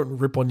you I won't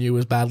rip on you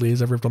as badly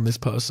as I've ripped on this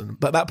person.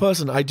 But that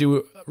person, I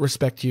do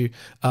respect you.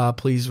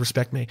 Please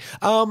respect me.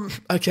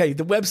 Okay,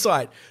 the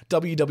website,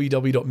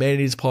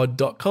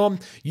 www.maneaterspod.com.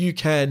 You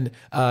can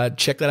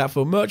check that out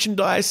for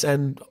merchandise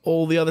and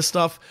all the other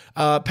stuff.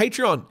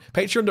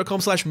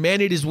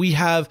 patreon.com/maneaters. We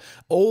have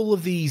all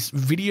of these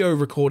video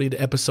recorded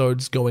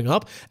episodes going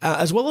up,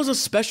 as well as a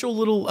special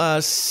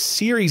little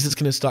series that's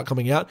going to start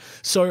coming out.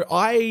 So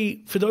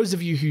for those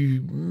of you who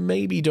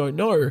maybe don't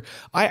know,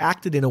 I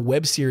acted in a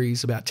web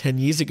series about 10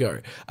 years ago.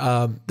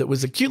 That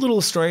was a cute little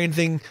Australian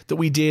thing that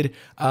we did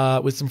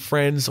with some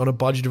friends on a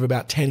budget of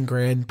about 10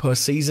 grand per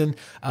season.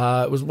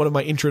 It was one of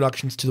my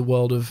introductions to the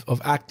world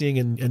of acting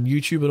and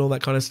YouTube and all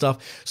that kind of stuff.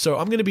 So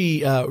I'm going to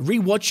be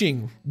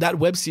rewatching that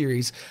web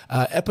series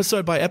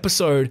episode by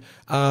episode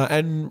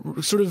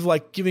and sort of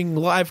like giving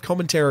live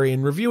commentary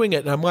and reviewing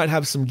it. And I might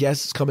have some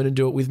guests come in and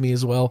do it with me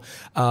as well.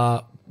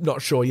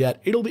 Not sure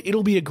yet.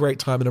 It'll be a great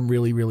time, and I'm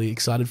really, really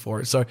excited for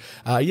it. So,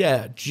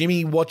 yeah,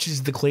 Jimmy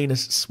watches the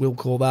cleanists, we'll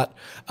call that,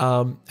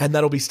 and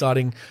that'll be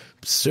starting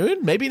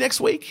soon, maybe next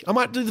week. I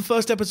might do the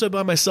first episode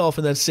by myself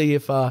and then see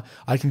if I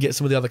can get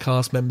some of the other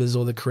cast members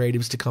or the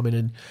creatives to come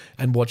in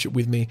and watch it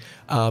with me.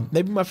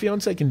 Maybe my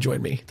fiance can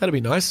join me. That'd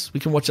be nice. We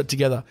can watch it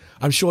together.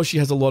 I'm sure she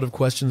has a lot of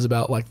questions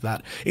about like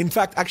that. In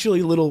fact, actually,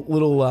 a little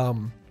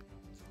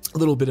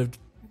bit of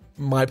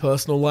my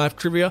personal life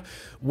trivia.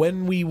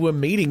 When we were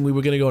meeting, we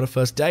were going to go on a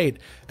first date,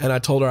 and I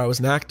told her I was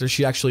an actor.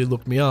 She actually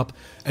looked me up,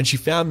 and she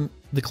found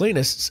the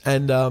cleanists,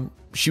 and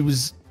she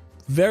was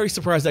very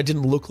surprised I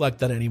didn't look like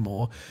that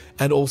anymore.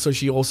 And also,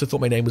 she also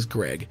thought my name was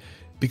Greg,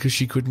 because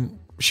she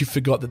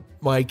forgot that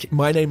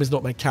my name is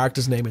not my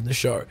character's name in the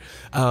show.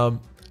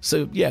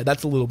 So yeah,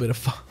 that's a little bit of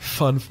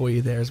fun for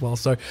you there as well.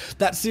 So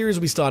that series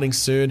will be starting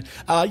soon.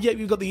 Yeah,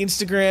 we've got the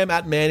Instagram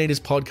at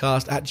Maneaters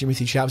Podcast at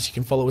Jimothy Chaps. You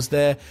can follow us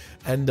there.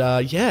 And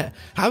yeah,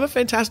 have a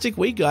fantastic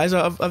week, guys.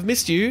 I've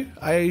missed you.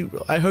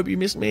 I hope you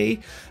missed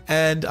me.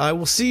 And I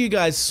will see you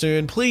guys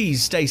soon.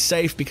 Please stay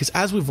safe, because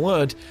as we've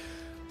learned,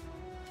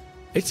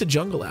 it's a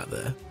jungle out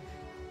there.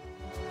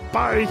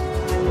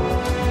 Bye.